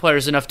their young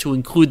players enough to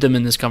include them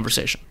in this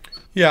conversation.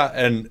 Yeah,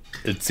 and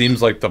it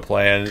seems like the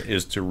plan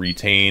is to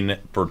retain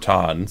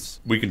Bertans.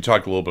 We can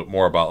talk a little bit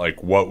more about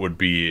like when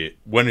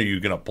are you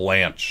going to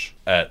blanch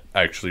at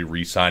actually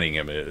re-signing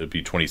him? It'd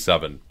be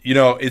 27. You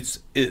know,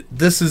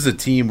 this is a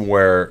team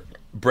where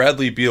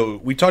Bradley Beal,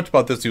 we talked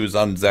about this, he was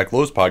on Zach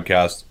Lowe's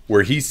podcast,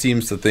 where he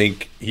seems to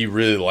think he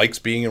really likes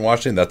being in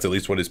Washington. That's at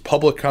least what his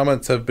public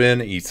comments have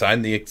been. He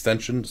signed the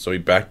extension, so he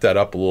backed that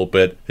up a little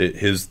bit.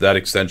 That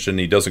extension,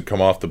 he doesn't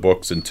come off the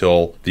books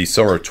until the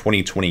summer of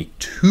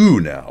 2022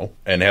 now,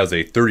 and has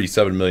a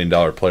 $37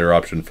 million player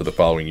option for the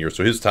following year.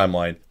 So his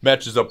timeline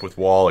matches up with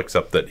Wall,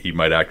 except that he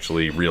might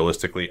actually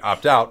realistically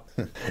opt out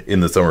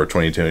in the summer of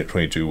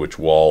 2022, which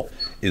Wall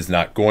is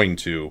not going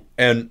to.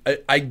 And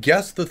I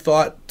guess the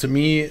thought to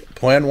me,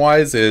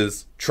 plan-wise,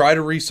 is try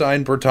to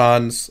re-sign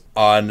Bertans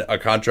on a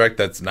contract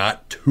that's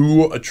not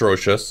too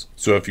atrocious.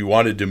 So if you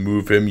wanted to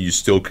move him, you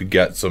still could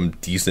get some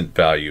decent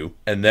value.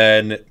 And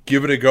then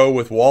give it a go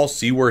with Wall,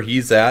 see where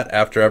he's at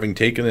after having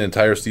taken an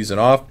entire season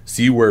off,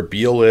 see where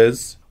Beal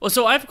is. Well,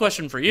 so I have a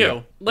question for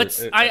you.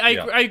 Yeah.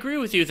 I agree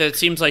with you that it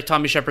seems like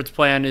Tommy Shepard's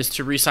plan is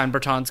to re-sign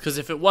Bertans, because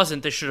if it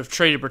wasn't, they should have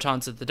traded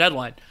Bertans at the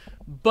deadline.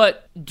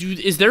 But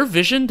is there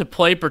vision to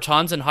play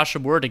Bertans and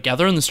Hachimura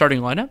together in the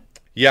starting lineup?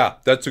 Yeah,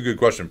 that's a good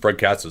question. Fred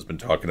Katz has been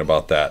talking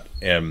about that.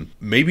 And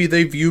maybe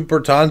they view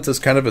Bertans as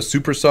kind of a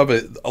super sub.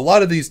 A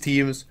lot of these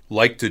teams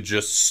like to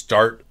just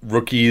start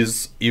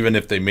rookies, even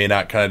if they may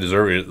not kind of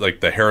deserve it, like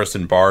the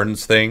Harrison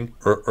Barnes thing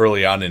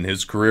early on in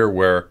his career,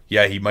 where,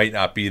 yeah, he might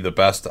not be the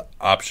best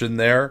option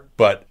there,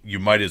 but you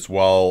might as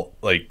well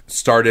like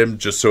start him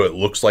just so it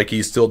looks like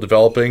he's still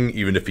developing,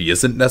 even if he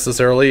isn't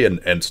necessarily,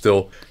 and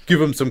still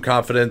give him some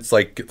confidence,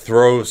 like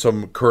throw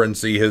some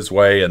currency his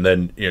way, and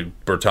then, you know,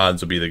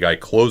 Bertans will be the guy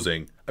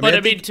closing.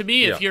 To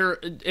me,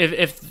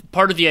 if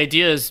part of the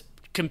idea is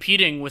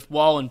competing with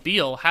Wall and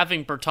Beal,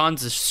 having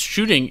Bertans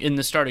shooting in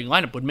the starting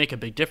lineup would make a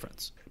big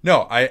difference.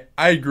 No, I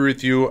agree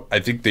with you. I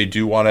think they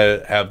do want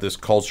to have this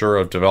culture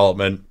of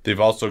development. They've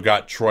also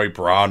got Troy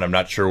Brown. I'm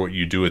not sure what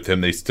you do with him.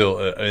 They still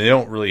they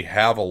don't really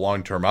have a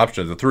long-term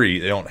option at the 3.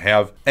 They don't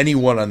have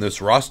anyone on this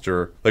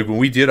roster. Like when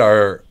we did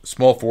our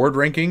small forward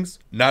rankings,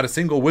 not a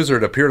single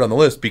Wizard appeared on the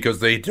list because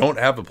they don't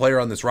have a player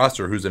on this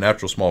roster who's an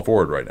actual small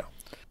forward right now.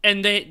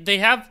 And they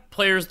have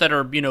players that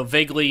are, you know,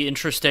 vaguely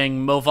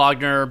interesting. Mo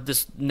Wagner,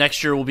 this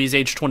next year will be his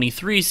age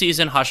 23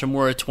 season.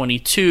 Hachimura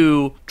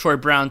 22, Troy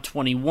Brown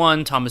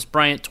 21, Thomas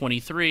Bryant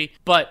 23.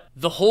 But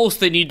the holes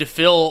they need to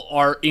fill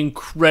are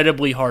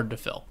incredibly hard to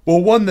fill.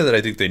 Well, one that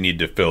I think they need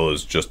to fill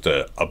is just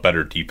a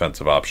better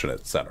defensive option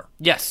at center.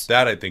 Yes,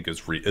 that I think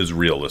is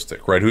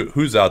realistic, right?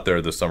 Who's out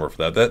there this summer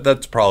for that?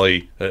 That's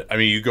probably. I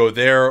mean, you go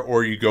there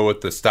or you go with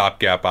the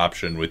stopgap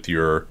option with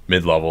your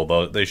mid-level.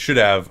 Though they should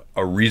have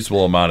a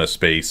reasonable amount of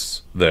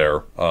space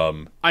there.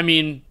 I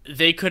mean,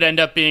 they could end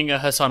up being a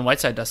Hassan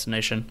Whiteside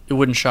destination. It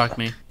wouldn't shock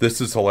me.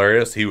 This is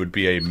hilarious. He would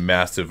be a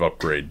massive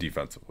upgrade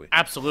defensively.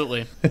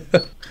 Absolutely.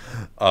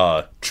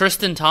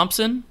 Tristan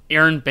Thompson,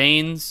 Aaron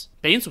Baines.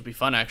 Baines would be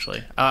fun,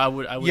 actually. I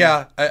would.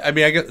 Yeah, I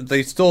mean, I guess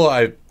they still,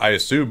 I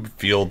assume,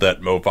 feel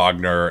that Mo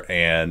Wagner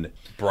and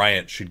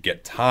Bryant should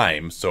get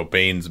time, so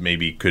Baines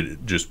maybe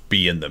could just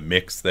be in the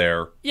mix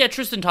there. Yeah,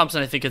 Tristan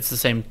Thompson, I think it's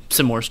the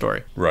similar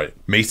story. Right.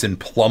 Mason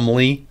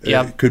Plumlee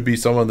could be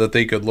someone that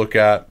they could look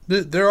at.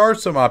 There are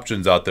some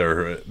options out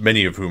there,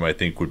 many of whom I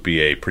think would be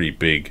a pretty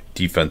big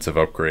defensive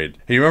upgrade.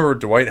 Hey, you remember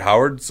Dwight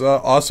Howard's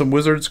awesome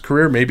Wizards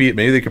career? Maybe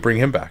they could bring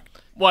him back.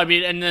 Well, I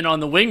mean, and then on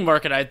the wing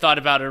market, I thought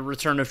about a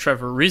return of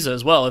Trevor Ariza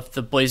as well if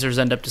the Blazers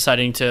end up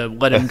deciding to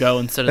let him go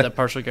instead of that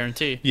partial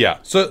guarantee. Yeah,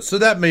 so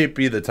that may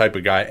be the type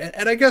of guy.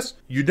 And I guess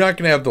you're not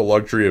going to have the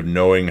luxury of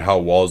knowing how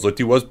Walls looked.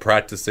 He was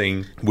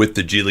practicing with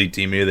the G League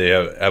team. Maybe they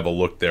have a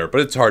look there,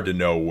 but it's hard to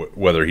know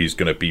whether he's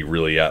going to be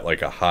really at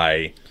like a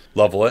high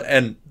level.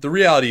 And the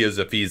reality is,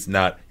 if he's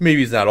not,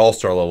 maybe he's not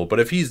all-star level, but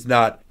if he's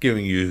not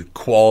giving you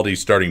quality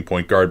starting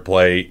point guard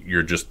play,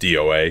 you're just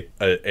DOA.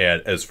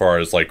 And as far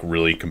as like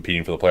really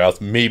competing for the playoffs,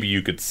 maybe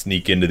you could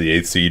sneak into the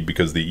 8th seed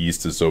because the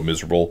East is so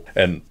miserable.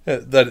 And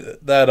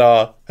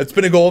that it's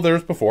been a goal of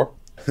theirs before.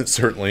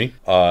 Certainly,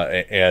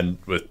 and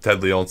with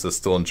Ted Leonsis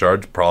still in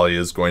charge, probably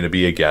is going to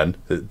be again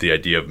the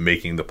idea of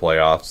making the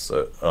playoffs.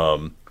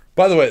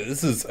 By the way,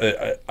 this is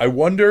I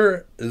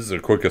wonder, this is a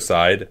quick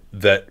aside,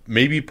 that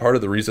maybe part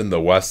of the reason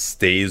the West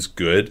stays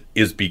good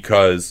is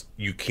because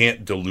you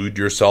can't delude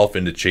yourself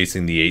into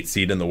chasing the 8th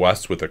seed in the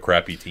West with a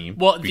crappy team,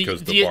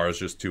 because the bar is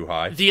just too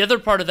high. The other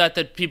part of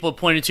that people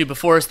pointed to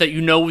before is that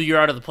you're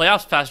out of the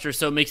playoffs faster,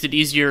 so it makes it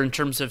easier in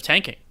terms of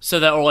tanking.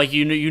 So that, or like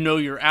you know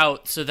you're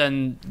out, so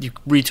then you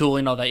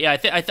retooling all that. Yeah,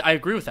 I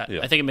agree with that. Yeah.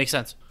 I think it makes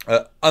sense.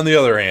 On the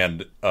other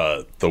hand,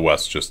 the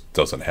West just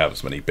doesn't have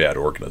as many bad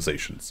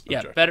organizations.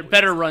 Yeah,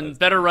 better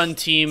run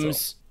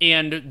teams.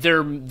 And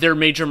their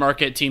major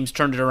market teams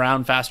turned it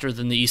around faster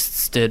than the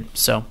Easts did,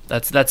 so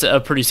that's a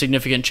pretty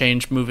significant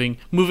change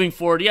moving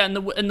forward. Yeah,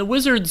 and the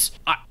Wizards,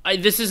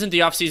 this isn't the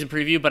offseason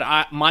preview,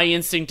 but my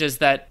instinct is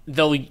that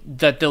they'll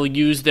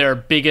use their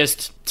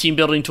biggest team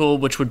building tool,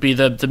 which would be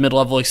the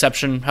mid-level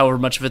exception, however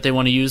much of it they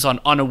want to use on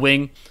a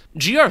wing.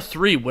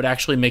 GR3 would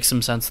actually make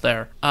some sense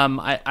there.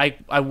 I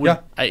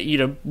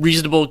would,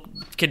 reasonable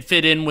can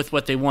fit in with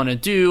what they want to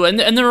do, and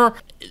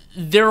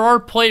there are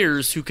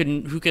players who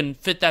can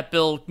fit that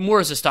bill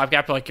more as a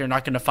stopgap. Like, you're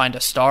not going to find a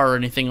star or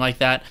anything like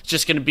that. It's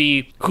just going to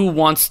be who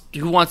wants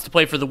to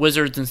play for the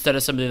Wizards instead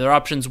of some of the other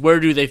options. Where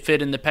do they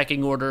fit in the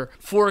pecking order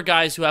for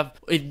guys who have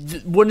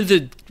one of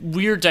the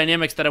weird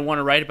dynamics that I want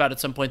to write about at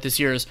some point this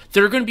year is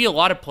there are going to be a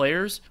lot of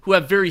players who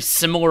have very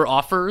similar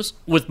offers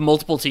with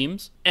multiple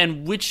teams,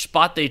 and which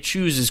spot they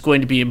choose is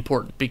going to be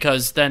important,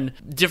 because then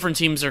different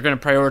teams are going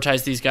to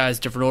prioritize these guys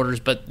different orders.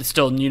 But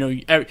still,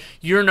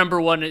 your number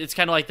one, it's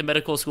kind of like the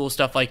medical school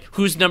stuff, like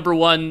who's number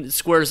one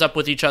squares up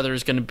with each other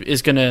is going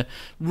to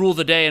rule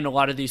the day in a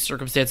lot of these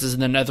circumstances,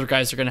 and then other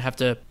guys are going to have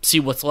to see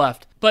what's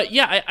left. But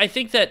yeah, I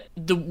think that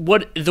the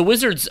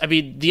Wizards, I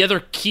mean, the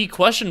other key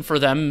question for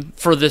them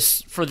for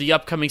the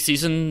upcoming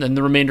season and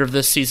the remainder of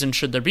this season,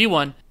 should there be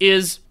one,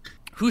 is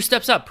who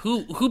steps up?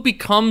 Who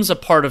becomes a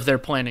part of their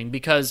planning?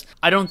 Because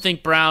I don't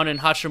think Brown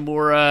and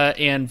Hachimura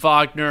and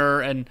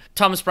Wagner and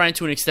Thomas Bryant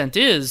to an extent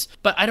is,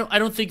 but I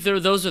don't think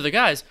those are the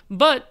guys.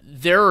 But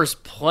there is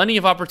plenty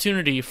of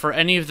opportunity for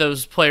any of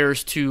those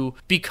players to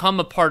become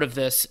a part of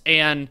this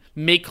and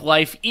make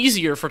life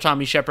easier for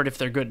Tommy Sheppard if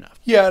they're good enough.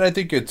 Yeah, and I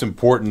think it's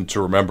important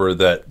to remember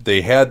that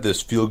they had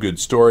this feel-good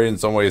story. In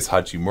some ways,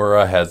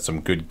 Hachimura had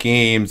some good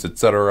games,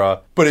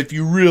 etc. But if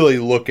you really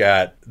look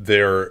at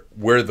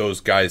where those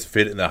guys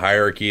fit in the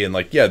hierarchy, and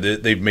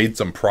they've made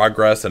some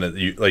progress, and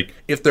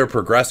if they're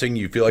progressing,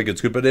 you feel like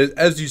it's good. But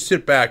as you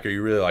sit back, are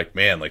you really like,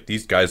 man, like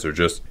these guys are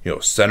just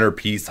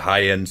centerpiece,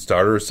 high end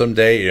starters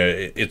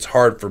someday? It's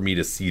hard for me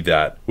to see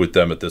that with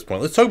them at this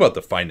point. Let's talk about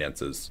the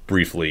finances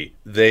briefly.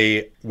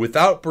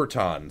 Without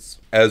Bertans,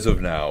 as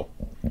of now,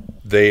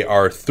 they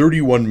are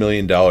 $31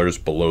 million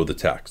below the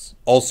tax.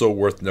 Also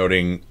worth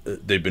noting,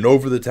 they've been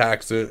over the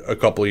tax a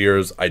couple of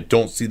years. I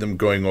don't see them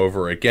going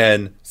over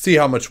again. See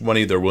how much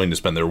money they're willing to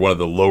spend. They're one of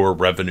the lower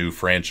revenue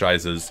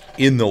franchises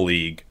in the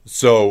league.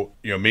 So,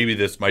 maybe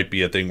this might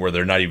be a thing where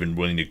they're not even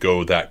willing to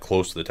go that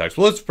close to the tax.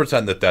 Well, let's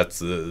pretend that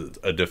that's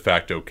a de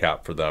facto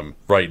cap for them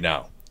right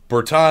now.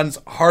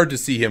 Bertans, hard to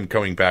see him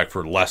coming back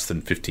for less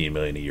than $15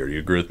 million a year. Do you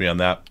agree with me on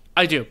that?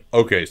 I do.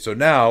 Okay, so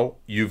now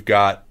you've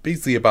got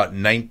basically about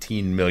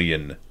 $19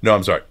 million. No,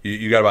 I'm sorry.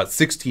 You got about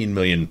 $16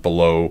 million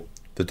below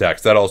the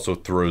tax. That also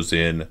throws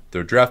in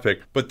their draft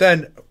pick. But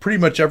then pretty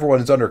much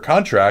everyone is under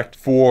contract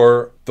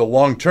for the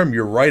long term.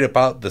 You're right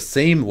about the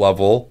same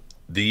level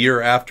the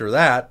year after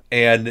that,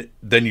 and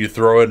then you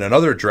throw in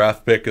another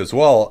draft pick as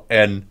well,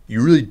 and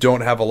you really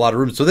don't have a lot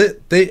of room. So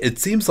it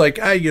seems like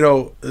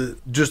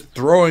just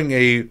throwing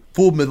a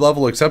full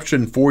mid-level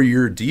exception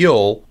 4-year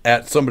deal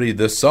at somebody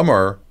this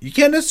summer, you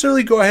can't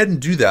necessarily go ahead and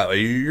do that.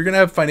 You're going to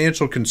have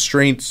financial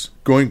constraints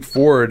going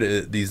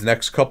forward these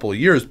next couple of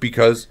years,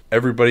 because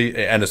everybody,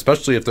 and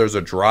especially if there's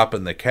a drop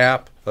in the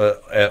cap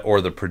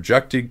or the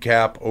projected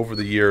cap over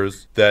the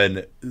years,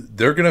 then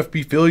they're going to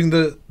be feeling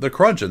the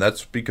crunch. And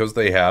that's because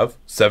they have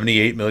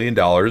 $78 million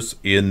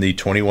in the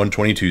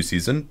 21-22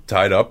 season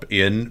tied up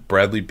in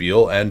Bradley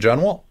Beal and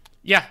John Wall.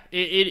 Yeah,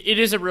 it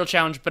is a real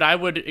challenge, but I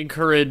would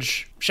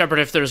encourage Shepherd,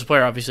 if there's a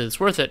player obviously that's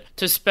worth it,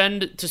 to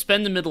spend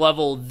the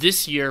mid-level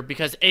this year,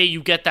 because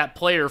you get that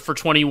player for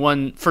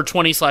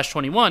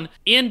 20/21,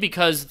 and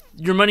because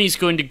your money's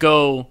going to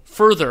go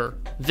further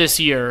this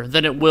year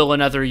than it will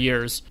in other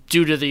years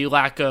due to the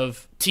lack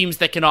of teams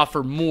that can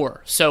offer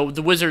more. So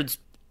the Wizards,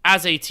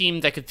 as a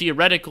team that could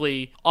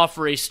theoretically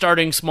offer a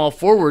starting small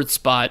forward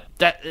spot,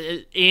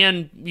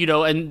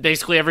 and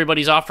basically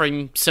everybody's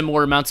offering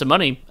similar amounts of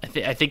money,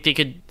 I think they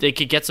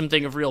could get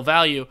something of real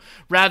value,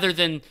 rather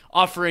than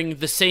offering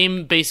the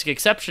same basic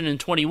exception in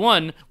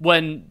 21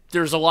 when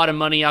there's a lot of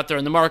money out there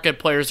in the market.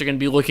 Players are going to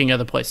be looking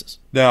other places.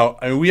 Now,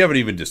 I mean, we haven't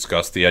even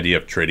discussed the idea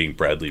of trading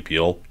Bradley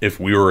Beal. If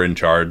we were in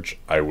charge,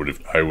 I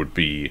would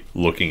be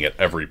looking at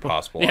every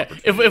possible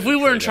opportunity. If we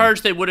were in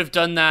charge, they would have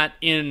done that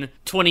in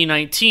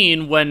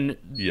 2019 when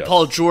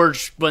Paul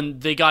George, when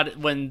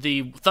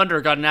the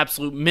Thunder got an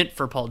absolute mint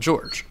for Paul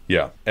George.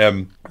 Yeah.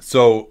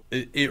 So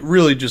it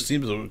really just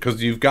seems,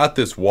 because you've got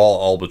this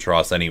wall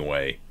albatross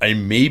anyway.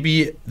 And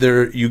maybe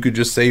you could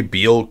just say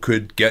Beal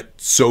could get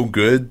so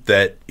good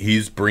that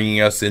he's bringing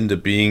us into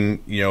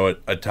being,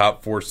 a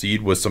top 4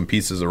 seed with some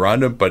pieces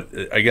around him. But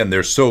again,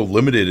 they're so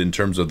limited in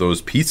terms of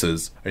those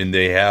pieces. I mean,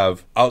 they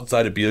have,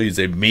 outside of Beal, you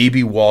say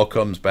maybe Wall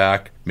comes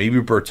back. Maybe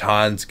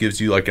Bertans gives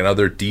you like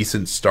another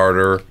decent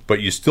starter, but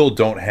you still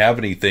don't have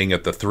anything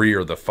at the 3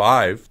 or the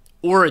 5.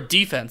 Or a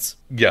defense.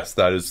 Yes,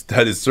 that is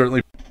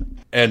certainly.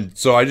 And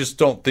so I just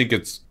don't think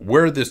it's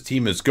where this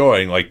team is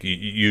going. Like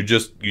you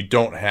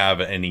don't have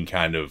any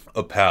kind of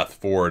a path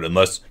forward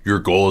unless your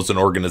goal as an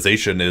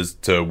organization is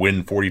to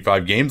win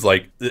 45 games.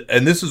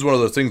 And this is one of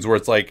those things where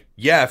it's like,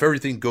 yeah, if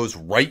everything goes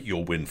right,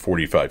 you'll win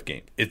 45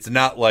 games. It's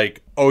not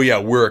like, oh yeah,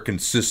 we're a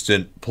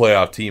consistent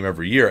playoff team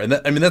every year. And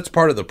that's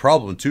part of the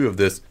problem too of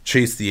this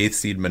chase the 8th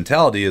seed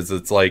mentality, is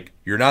it's like,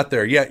 you're not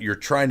there yet. You're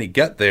trying to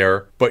get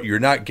there, but you're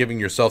not giving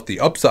yourself the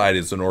upside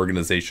as an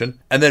organization.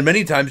 And then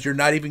many times you're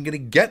not even going to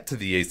get to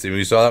the 8th seed.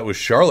 We saw that with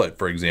Charlotte,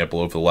 for example,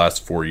 over the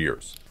last 4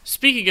 years.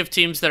 Speaking of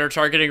teams that are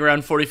targeting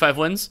around 45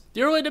 wins,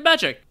 the Orlando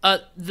Magic.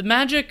 The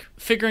Magic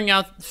figuring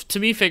out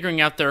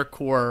their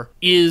core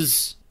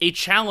is a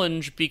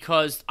challenge,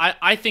 because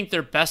I think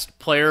their best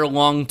player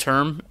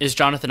long-term is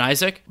Jonathan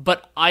Isaac,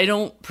 but I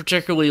don't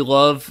particularly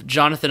love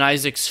Jonathan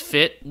Isaac's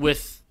fit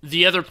with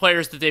the other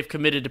players that they've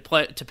committed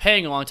to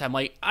paying a long time.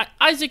 Like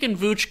Isaac and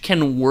Vooch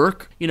can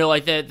work,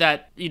 like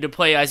that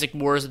play Isaac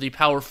more as the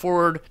power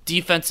forward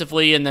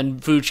defensively, and then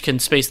Vooch can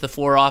space the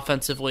floor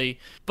offensively.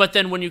 But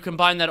then when you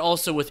combine that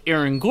also with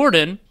Aaron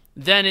Gordon,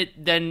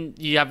 then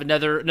you have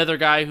another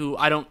guy who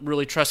I don't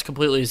really trust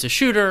completely as a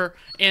shooter,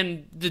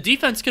 and the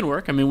defense can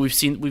work. I mean,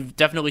 we've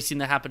definitely seen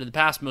that happen in the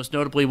past, most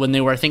notably when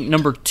they were, I think,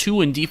 number 2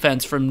 in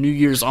defense from New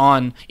Year's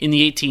on in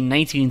the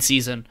 18-19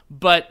 season.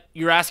 But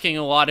you're asking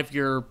a lot if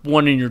you're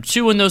 1 and you're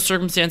 2 in those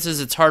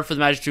circumstances. It's hard for the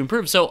Magic to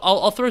improve. So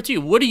I'll throw it to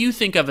you. What do you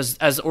think of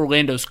as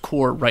Orlando's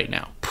core right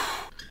now?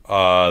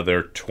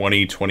 Their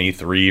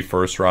 2023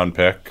 first round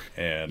pick.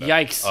 And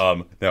yikes.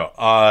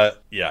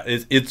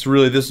 It's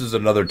really, this is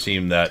another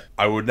team that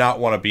I would not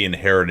want to be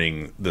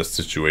inheriting this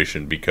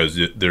situation, because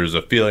there's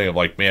a feeling of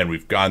like, man,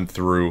 we've gone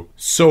through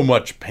so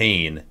much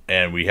pain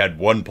and we had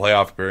one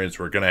playoff appearance.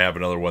 We're going to have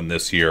another one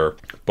this year,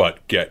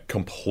 but get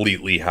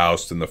completely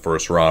housed in the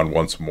first round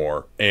once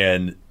more.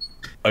 And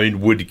I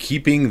mean, would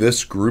keeping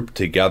this group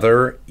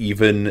together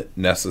even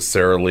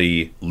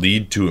necessarily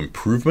lead to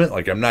improvement?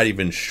 Like, I'm not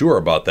even sure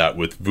about that,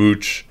 with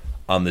Vooch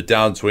on the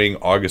downswing,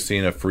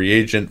 Augustine a free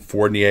agent,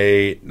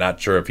 Fournier, not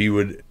sure if he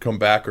would come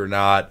back or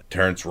not.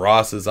 Terrence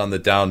Ross is on the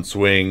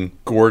downswing.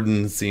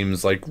 Gordon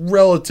seems like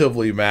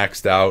relatively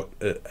maxed out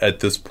at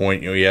this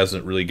point. He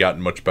hasn't really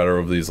gotten much better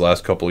over these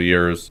last couple of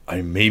years.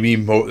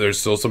 There's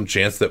still some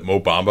chance that Mo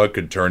Bamba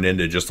could turn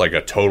into just like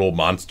a total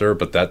monster,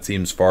 but that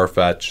seems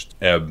far-fetched.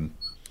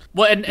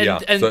 Well,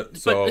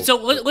 so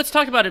let's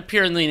talk about it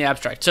purely in the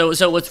abstract. So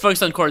let's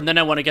focus on core, and then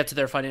I want to get to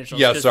their financials.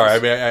 Yeah, sorry. I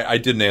mean, I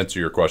didn't answer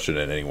your question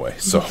in any way.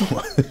 So,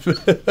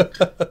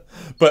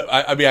 but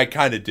I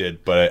kind of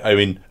did. But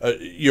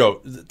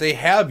they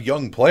have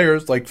young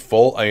players like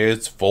Fultz.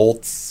 It's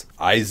Fultz,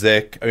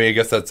 Isaac. I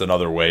guess that's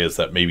another way, is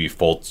that maybe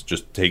Fultz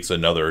just takes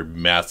another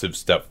massive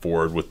step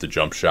forward with the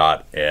jump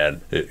shot,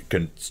 and it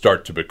can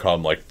start to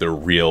become like the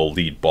real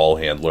lead ball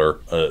handler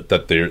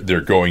that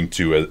they're going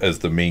to as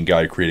the main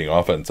guy creating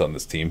offense on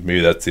this team.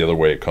 Maybe that's the other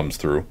way it comes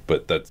through,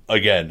 but that's,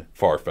 again,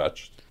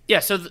 far-fetched. Yeah,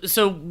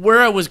 so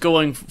where I was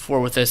going for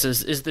with this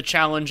is the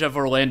challenge of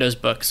Orlando's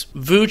books.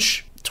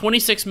 Vooch,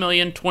 $26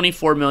 million,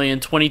 $24 million,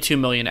 $22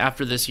 million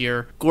after this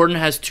year. Gordon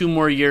has 2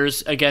 more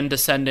years, again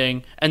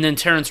descending, and then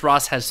Terrence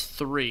Ross has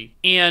 3.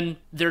 And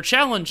their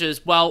challenge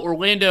is, while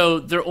Orlando,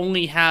 there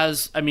only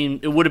has,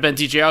 it would have been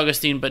DJ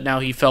Augustine, but now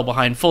he fell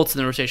behind Fultz in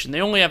the rotation.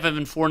 They only have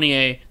Evan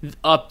Fournier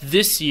up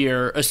this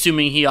year,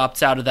 assuming he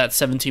opts out of that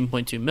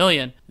 $17.2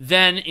 million.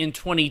 Then in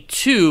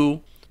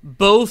 22,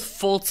 both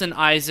Fultz and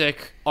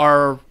Isaac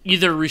are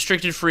either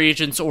restricted free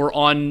agents or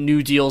on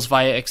new deals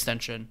via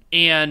extension.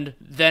 And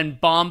then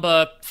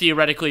Bamba,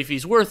 theoretically, if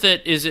he's worth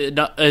it, is in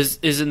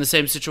the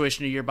same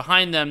situation a year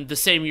behind them, the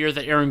same year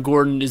that Aaron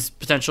Gordon is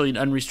potentially an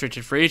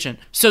unrestricted free agent.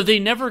 So they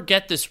never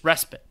get this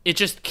respite. It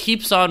just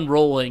keeps on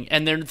rolling,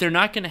 and they're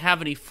not going to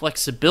have any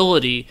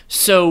flexibility.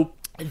 So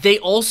they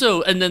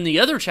also, and then the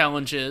other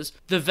challenge is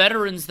the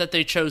veterans that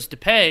they chose to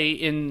pay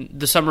in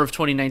the summer of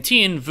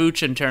 2019,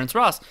 Vooch and Terrence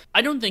Ross.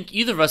 I don't think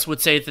either of us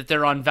would say that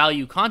they're on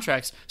value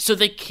contracts, so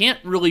they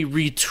can't really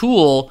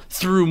retool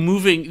through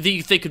moving.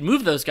 They could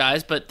move those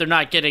guys, but they're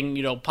not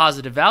getting,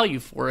 positive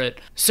value for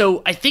it.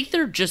 So I think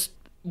they're just,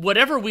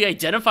 whatever we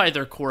identify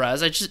their core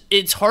as,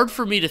 it's hard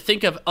for me to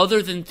think of,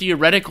 other than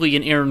theoretically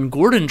an Aaron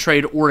Gordon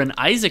trade or an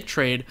Isaac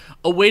trade,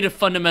 a way to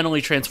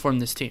fundamentally transform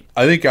this team.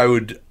 I think I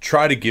would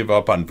try to give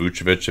up on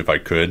Vucevic if I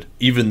could.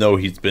 Even though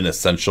he's been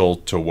essential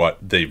to what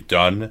they've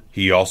done,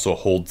 he also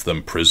holds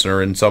them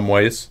prisoner in some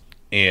ways.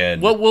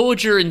 And what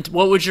would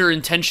your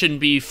intention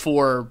be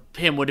for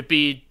him? Would it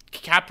be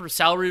cap or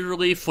salary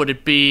relief? Would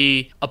it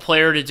be a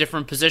player at a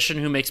different position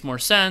who makes more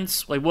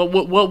sense? Like what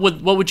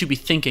would you be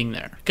thinking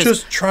there?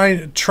 Just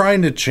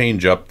trying to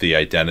change up the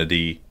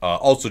identity.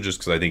 Also, just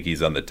because I think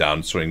he's on the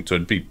downswing, so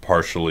it'd be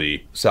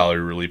partially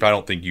salary relief. I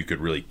don't think you could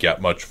really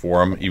get much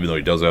for him, even though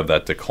he does have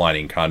that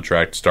declining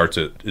contract.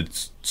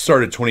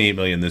 Started $28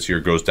 million this year,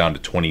 goes down to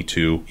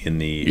 22 in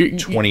the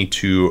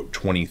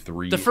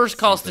 22-23. The first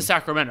call's to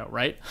Sacramento,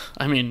 right?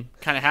 I mean,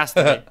 kind of has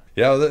to be.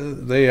 Yeah,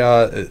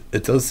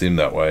 it does seem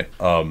that way.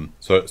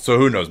 So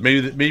who knows?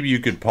 Maybe you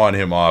could pawn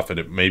him off,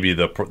 and maybe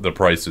the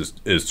price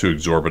is too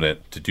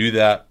exorbitant to do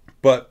that.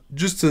 But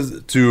just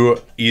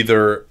to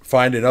either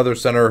find another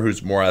center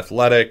who's more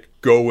athletic,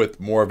 go with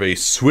more of a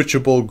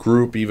switchable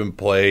group, even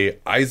play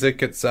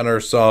Isaac at center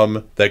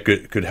some, that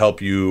could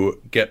help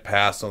you get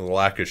past on the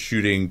lack of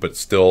shooting, but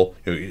still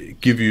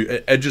give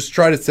you, and just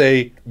try to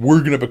say, we're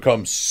going to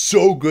become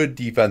so good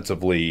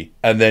defensively,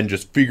 and then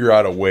just figure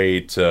out a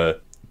way to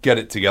get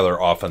it together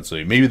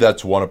offensively. Maybe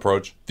that's one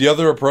approach. The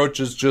other approach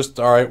is just,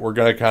 all right, we're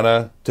going to kind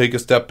of take a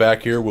step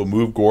back here. We'll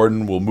move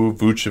Gordon, we'll move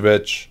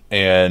Vucevic,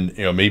 and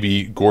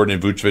maybe Gordon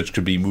and Vucevic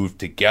could be moved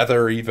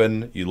together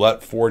even. You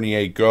let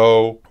Fournier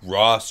go,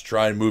 Ross,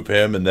 try and move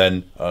him, and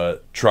then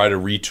try to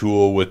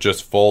retool with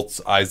just Fultz,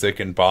 Isaac,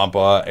 and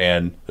Bamba,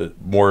 and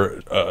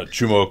more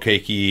Chuma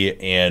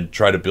Okeke, and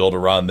try to build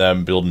around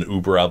them, build an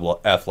uber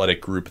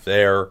athletic group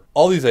there.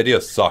 All these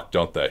ideas suck,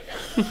 don't they?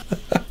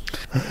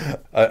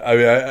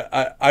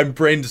 I'm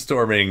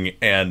brainstorming,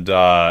 and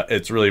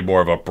it's really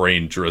more of a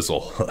brain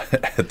drizzle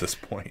at this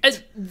point.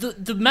 As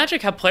the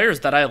Magic have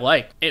players that I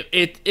like.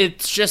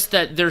 It's just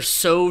that they're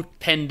so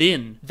penned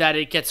in that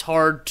it gets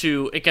hard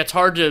to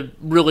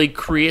really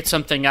create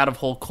something out of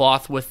whole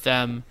cloth with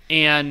them.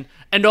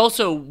 And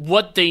also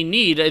what they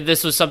need,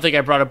 this was something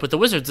I brought up with the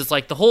Wizards, it's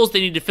like the holes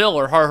they need to fill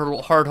are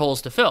hard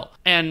holes to fill.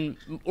 And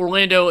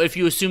Orlando, if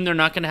you assume they're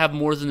not going to have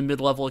more than the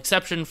mid-level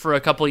exception for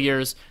a couple of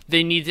years,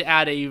 they need to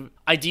add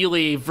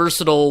ideally a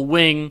versatile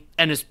wing,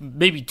 and it's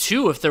maybe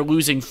two if they're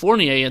losing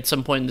Fournier at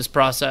some point in this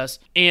process.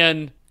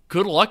 And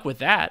good luck with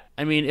that.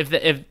 I mean,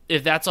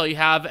 if that's all you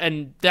have,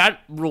 and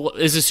that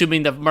is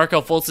assuming that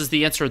Markelle Fultz is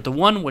the answer at the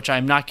one, which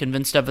I'm not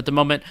convinced of at the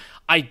moment.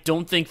 I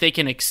don't think they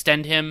can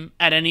extend him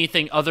at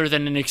anything other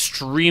than an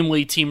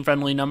extremely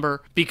team-friendly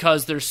number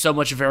because there's so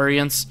much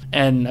variance.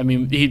 And I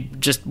mean, he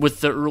just with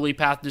the early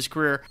path in his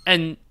career.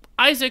 And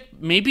Isaac,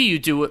 maybe you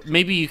do it.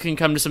 Maybe you can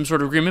come to some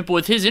sort of agreement. But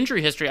with his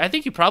injury history, I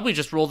think you probably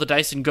just roll the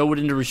dice and go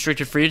into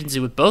restricted free agency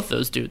with both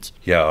those dudes.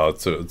 Yeah,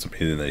 it's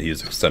amazing that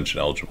he's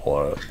extension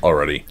eligible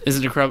already.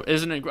 Isn't it?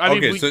 I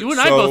mean, you and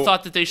I both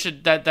thought that they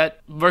should that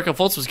Markelle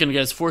Fultz was going to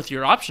get his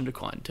fourth-year option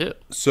decline too.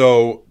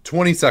 So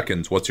 20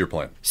 seconds. What's your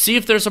plan? See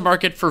if there's a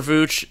market for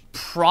Vooch.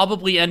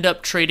 Probably end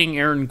up trading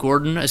Aaron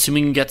Gordon,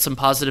 assuming you can get some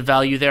positive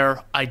value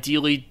there.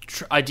 Ideally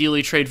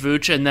trade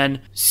Vooch, and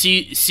then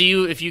see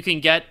if you can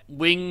get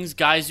wings,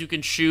 guys who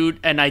can shoot,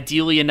 and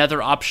ideally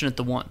another option at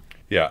the one.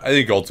 Yeah, I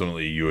think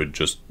ultimately you would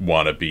just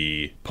want to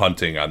be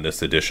punting on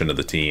this edition of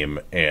the team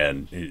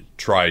and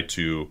try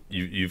to...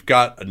 You've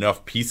got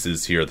enough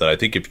pieces here that I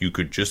think if you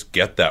could just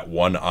get that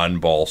one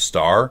on-ball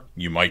star,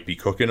 you might be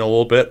cooking a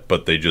little bit,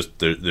 but they're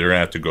going to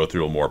have to go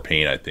through more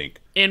pain, I think.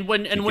 And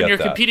when you're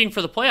competing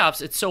for the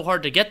playoffs, it's so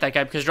hard to get that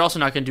guy because you're also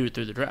not going to do it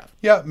through the draft.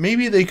 Yeah,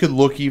 maybe they could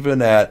look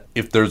even at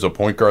if there's a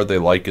point guard they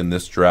like in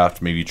this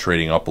draft, maybe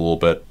trading up a little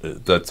bit.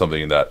 That's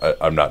something that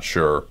I'm not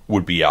sure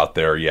would be out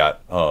there yet.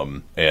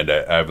 And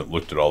I haven't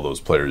looked at all those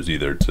players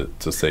either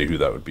to say who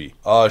that would be.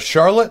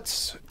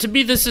 Charlotte? To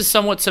me, this is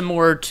somewhat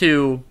similar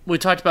to, we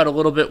talked about a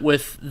little bit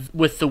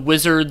with the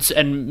Wizards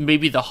and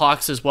maybe the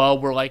Hawks as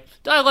well. We're like,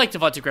 I like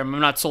Devontae Graham.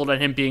 I'm not sold on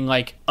him being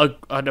like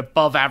an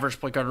above average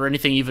point guard or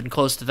anything even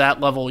close to that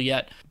that level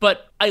yet.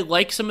 But I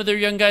like some of their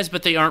young guys,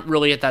 but they aren't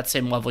really at that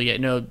same level yet.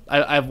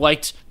 I've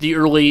liked the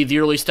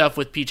early stuff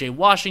with PJ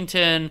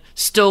Washington.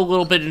 Still a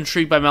little bit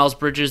intrigued by Miles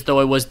Bridges, though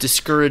I was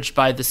discouraged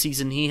by the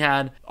season he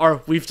had.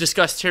 We've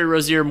discussed Terry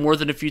Rozier more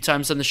than a few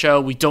times on the show.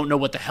 We don't know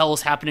what the hell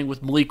is happening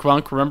with Malik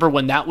Monk. Remember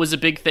when that was a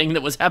big thing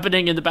that was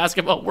happening in the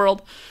basketball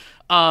world?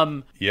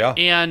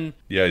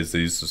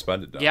 He's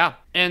suspended now. Yeah,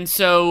 and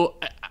so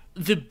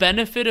the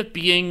benefit of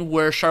being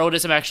where Charlotte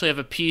is, I actually have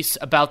a piece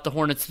about the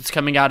Hornets that's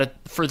coming out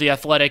for The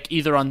Athletic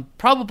either on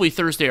probably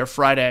Thursday or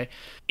Friday.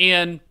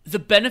 And the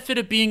benefit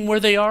of being where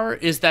they are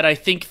is that I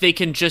think they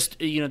can just,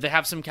 they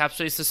have some cap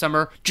space this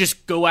summer,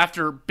 just go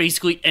after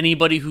basically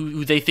anybody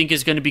who they think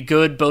is going to be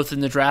good, both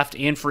in the draft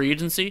and free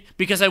agency,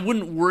 because I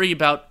wouldn't worry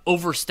about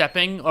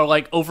overstepping or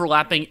like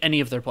overlapping any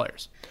of their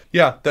players.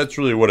 Yeah, that's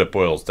really what it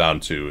boils down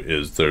to,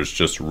 is there's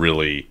just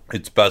really,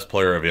 it's best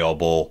player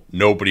available.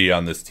 Nobody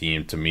on this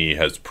team, to me,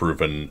 has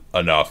proven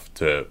enough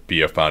to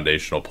be a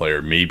foundational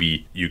player.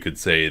 Maybe you could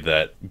say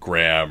that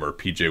Graham or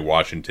PJ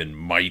Washington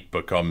might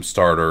become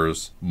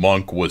starters.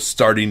 Monk was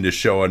starting to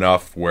show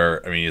enough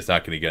where, he's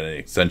not going to get an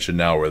extension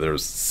now, where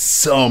there's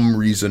some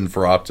reason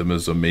for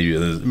optimism. Maybe,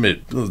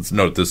 let's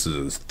note this is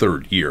his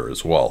third year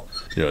as well.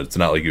 It's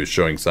not like he was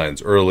showing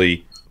signs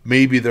early.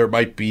 Maybe there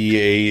might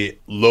be a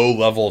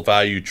low-level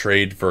value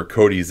trade for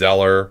Cody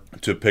Zeller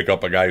to pick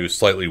up a guy who's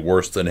slightly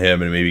worse than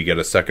him and maybe get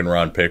a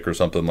second-round pick or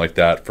something like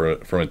that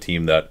from a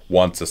team that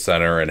wants a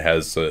center and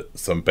has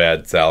some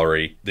bad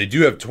salary. They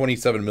do have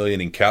 $27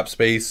 million in cap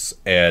space,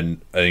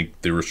 and I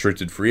think the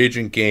restricted free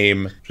agent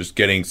game, just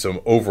getting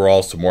some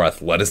more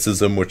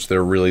athleticism, which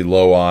they're really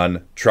low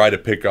on. Try to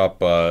pick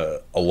up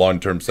a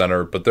long-term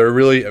center, but they're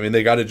really,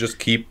 they got to just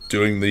keep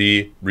doing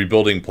the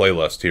rebuilding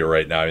playlist here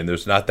right now.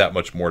 There's not that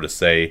much more to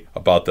say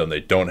about them. They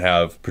don't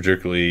have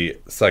particularly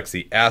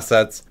sexy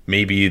assets.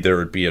 Maybe there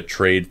would be a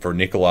trade for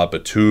Nicolas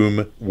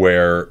Batum,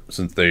 where,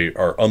 since they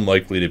are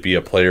unlikely to be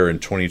a player in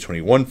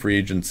 2021 free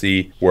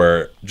agency,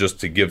 where just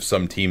to give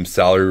some teams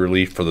salary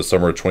relief for the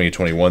summer of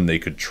 2021, they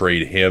could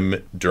trade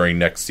him during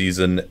next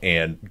season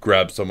and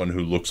grab someone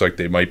who looks like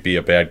they might be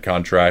a bad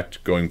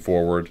contract going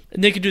forward.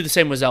 And they could do the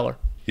same with Zeller.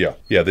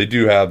 Yeah, they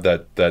do have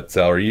that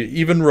salary.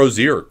 Even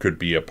Rozier could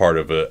be a part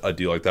of a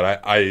deal like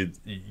that.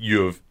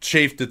 You have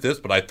chafed at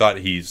this, but I thought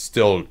he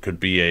still could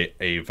be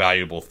a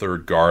valuable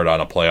third guard on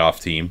a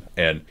playoff team,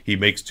 and he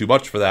makes too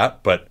much for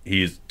that, but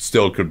he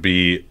still could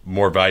be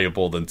more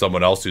valuable than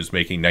someone else who's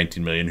making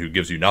 $19 million who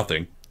gives you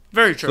nothing.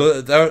 Very true.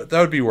 So that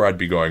would be where I'd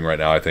be going right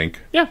now, I think.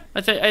 Yeah,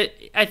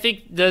 I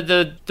think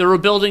the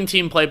rebuilding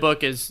team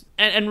playbook is,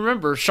 and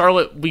remember,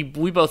 Charlotte, we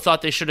both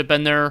thought they should have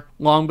been there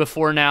long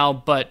before now,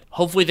 but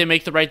hopefully they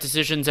make the right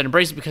decisions and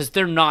embrace it, because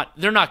they're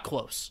not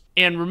close.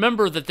 And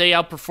remember that they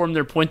outperformed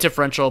their point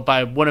differential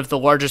by one of the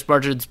largest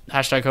margins,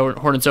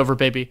 #Hornets over,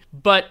 baby.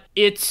 But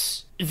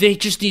they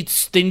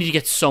need to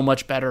get so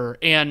much better,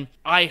 and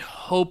I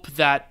hope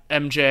that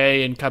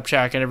MJ and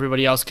Kupchak and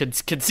everybody else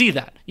could see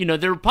that.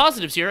 There are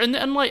positives here, and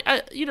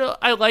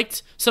I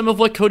liked some of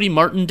what Cody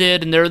Martin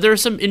did, and there are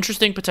some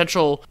interesting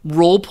potential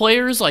role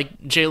players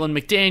like Jalen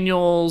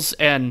McDaniels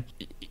and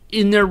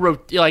in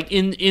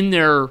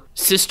their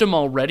system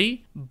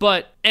already,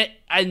 but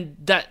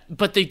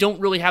they don't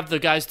really have the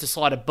guys to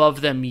slot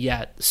above them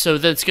yet. So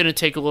that's going to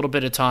take a little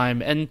bit of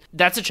time. And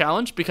that's a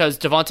challenge because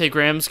Devontae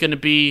Graham's going to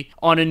be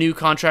on a new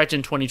contract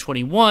in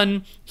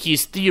 2021.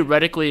 He's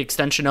theoretically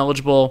extension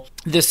eligible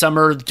this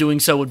summer. Doing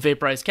so would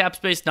vaporize cap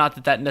space.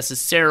 Not that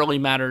necessarily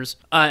matters.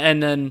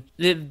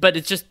 But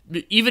it's just,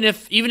 even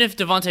if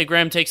Devontae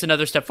Graham takes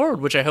another step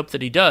forward, which I hope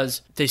that he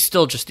does, they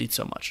still just need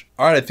so much.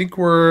 All right, I think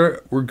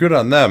we're good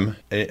on them.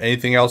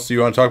 Anything else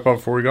you want to talk about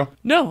before we go?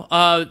 No,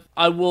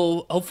 I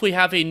will hopefully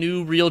have a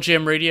new Real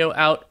Jam Radio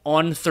out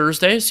on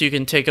Thursday, so you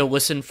can take a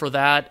listen for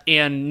that,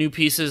 and new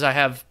pieces. I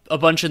have a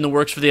bunch in the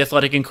works for The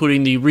Athletic,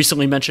 including the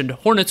recently mentioned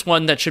Hornets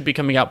one that should be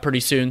coming out pretty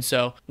soon.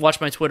 So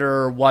watch my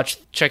Twitter, or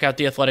check out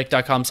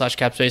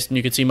theathletic.com/capspace, and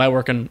you can see my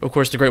work and, of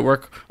course, the great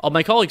work all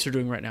my colleagues are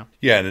doing right now.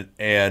 Yeah,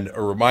 and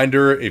a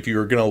reminder, if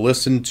you're going to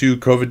listen to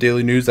COVID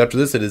Daily News after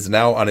this, it is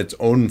now on its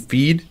own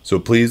feed. So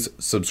please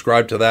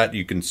subscribe to that.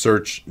 You can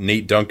search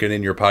Nate Duncan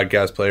in your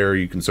podcast player.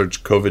 You can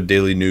search COVID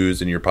Daily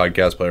News in your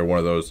podcast player. One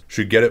of those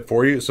should get it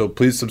for you. So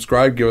please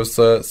subscribe. Give us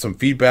some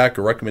feedback,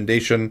 a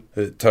recommendation.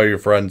 Tell your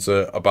friends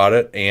about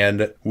it.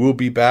 And we'll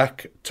be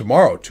back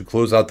tomorrow to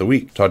close out the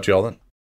week. Talk to you all then.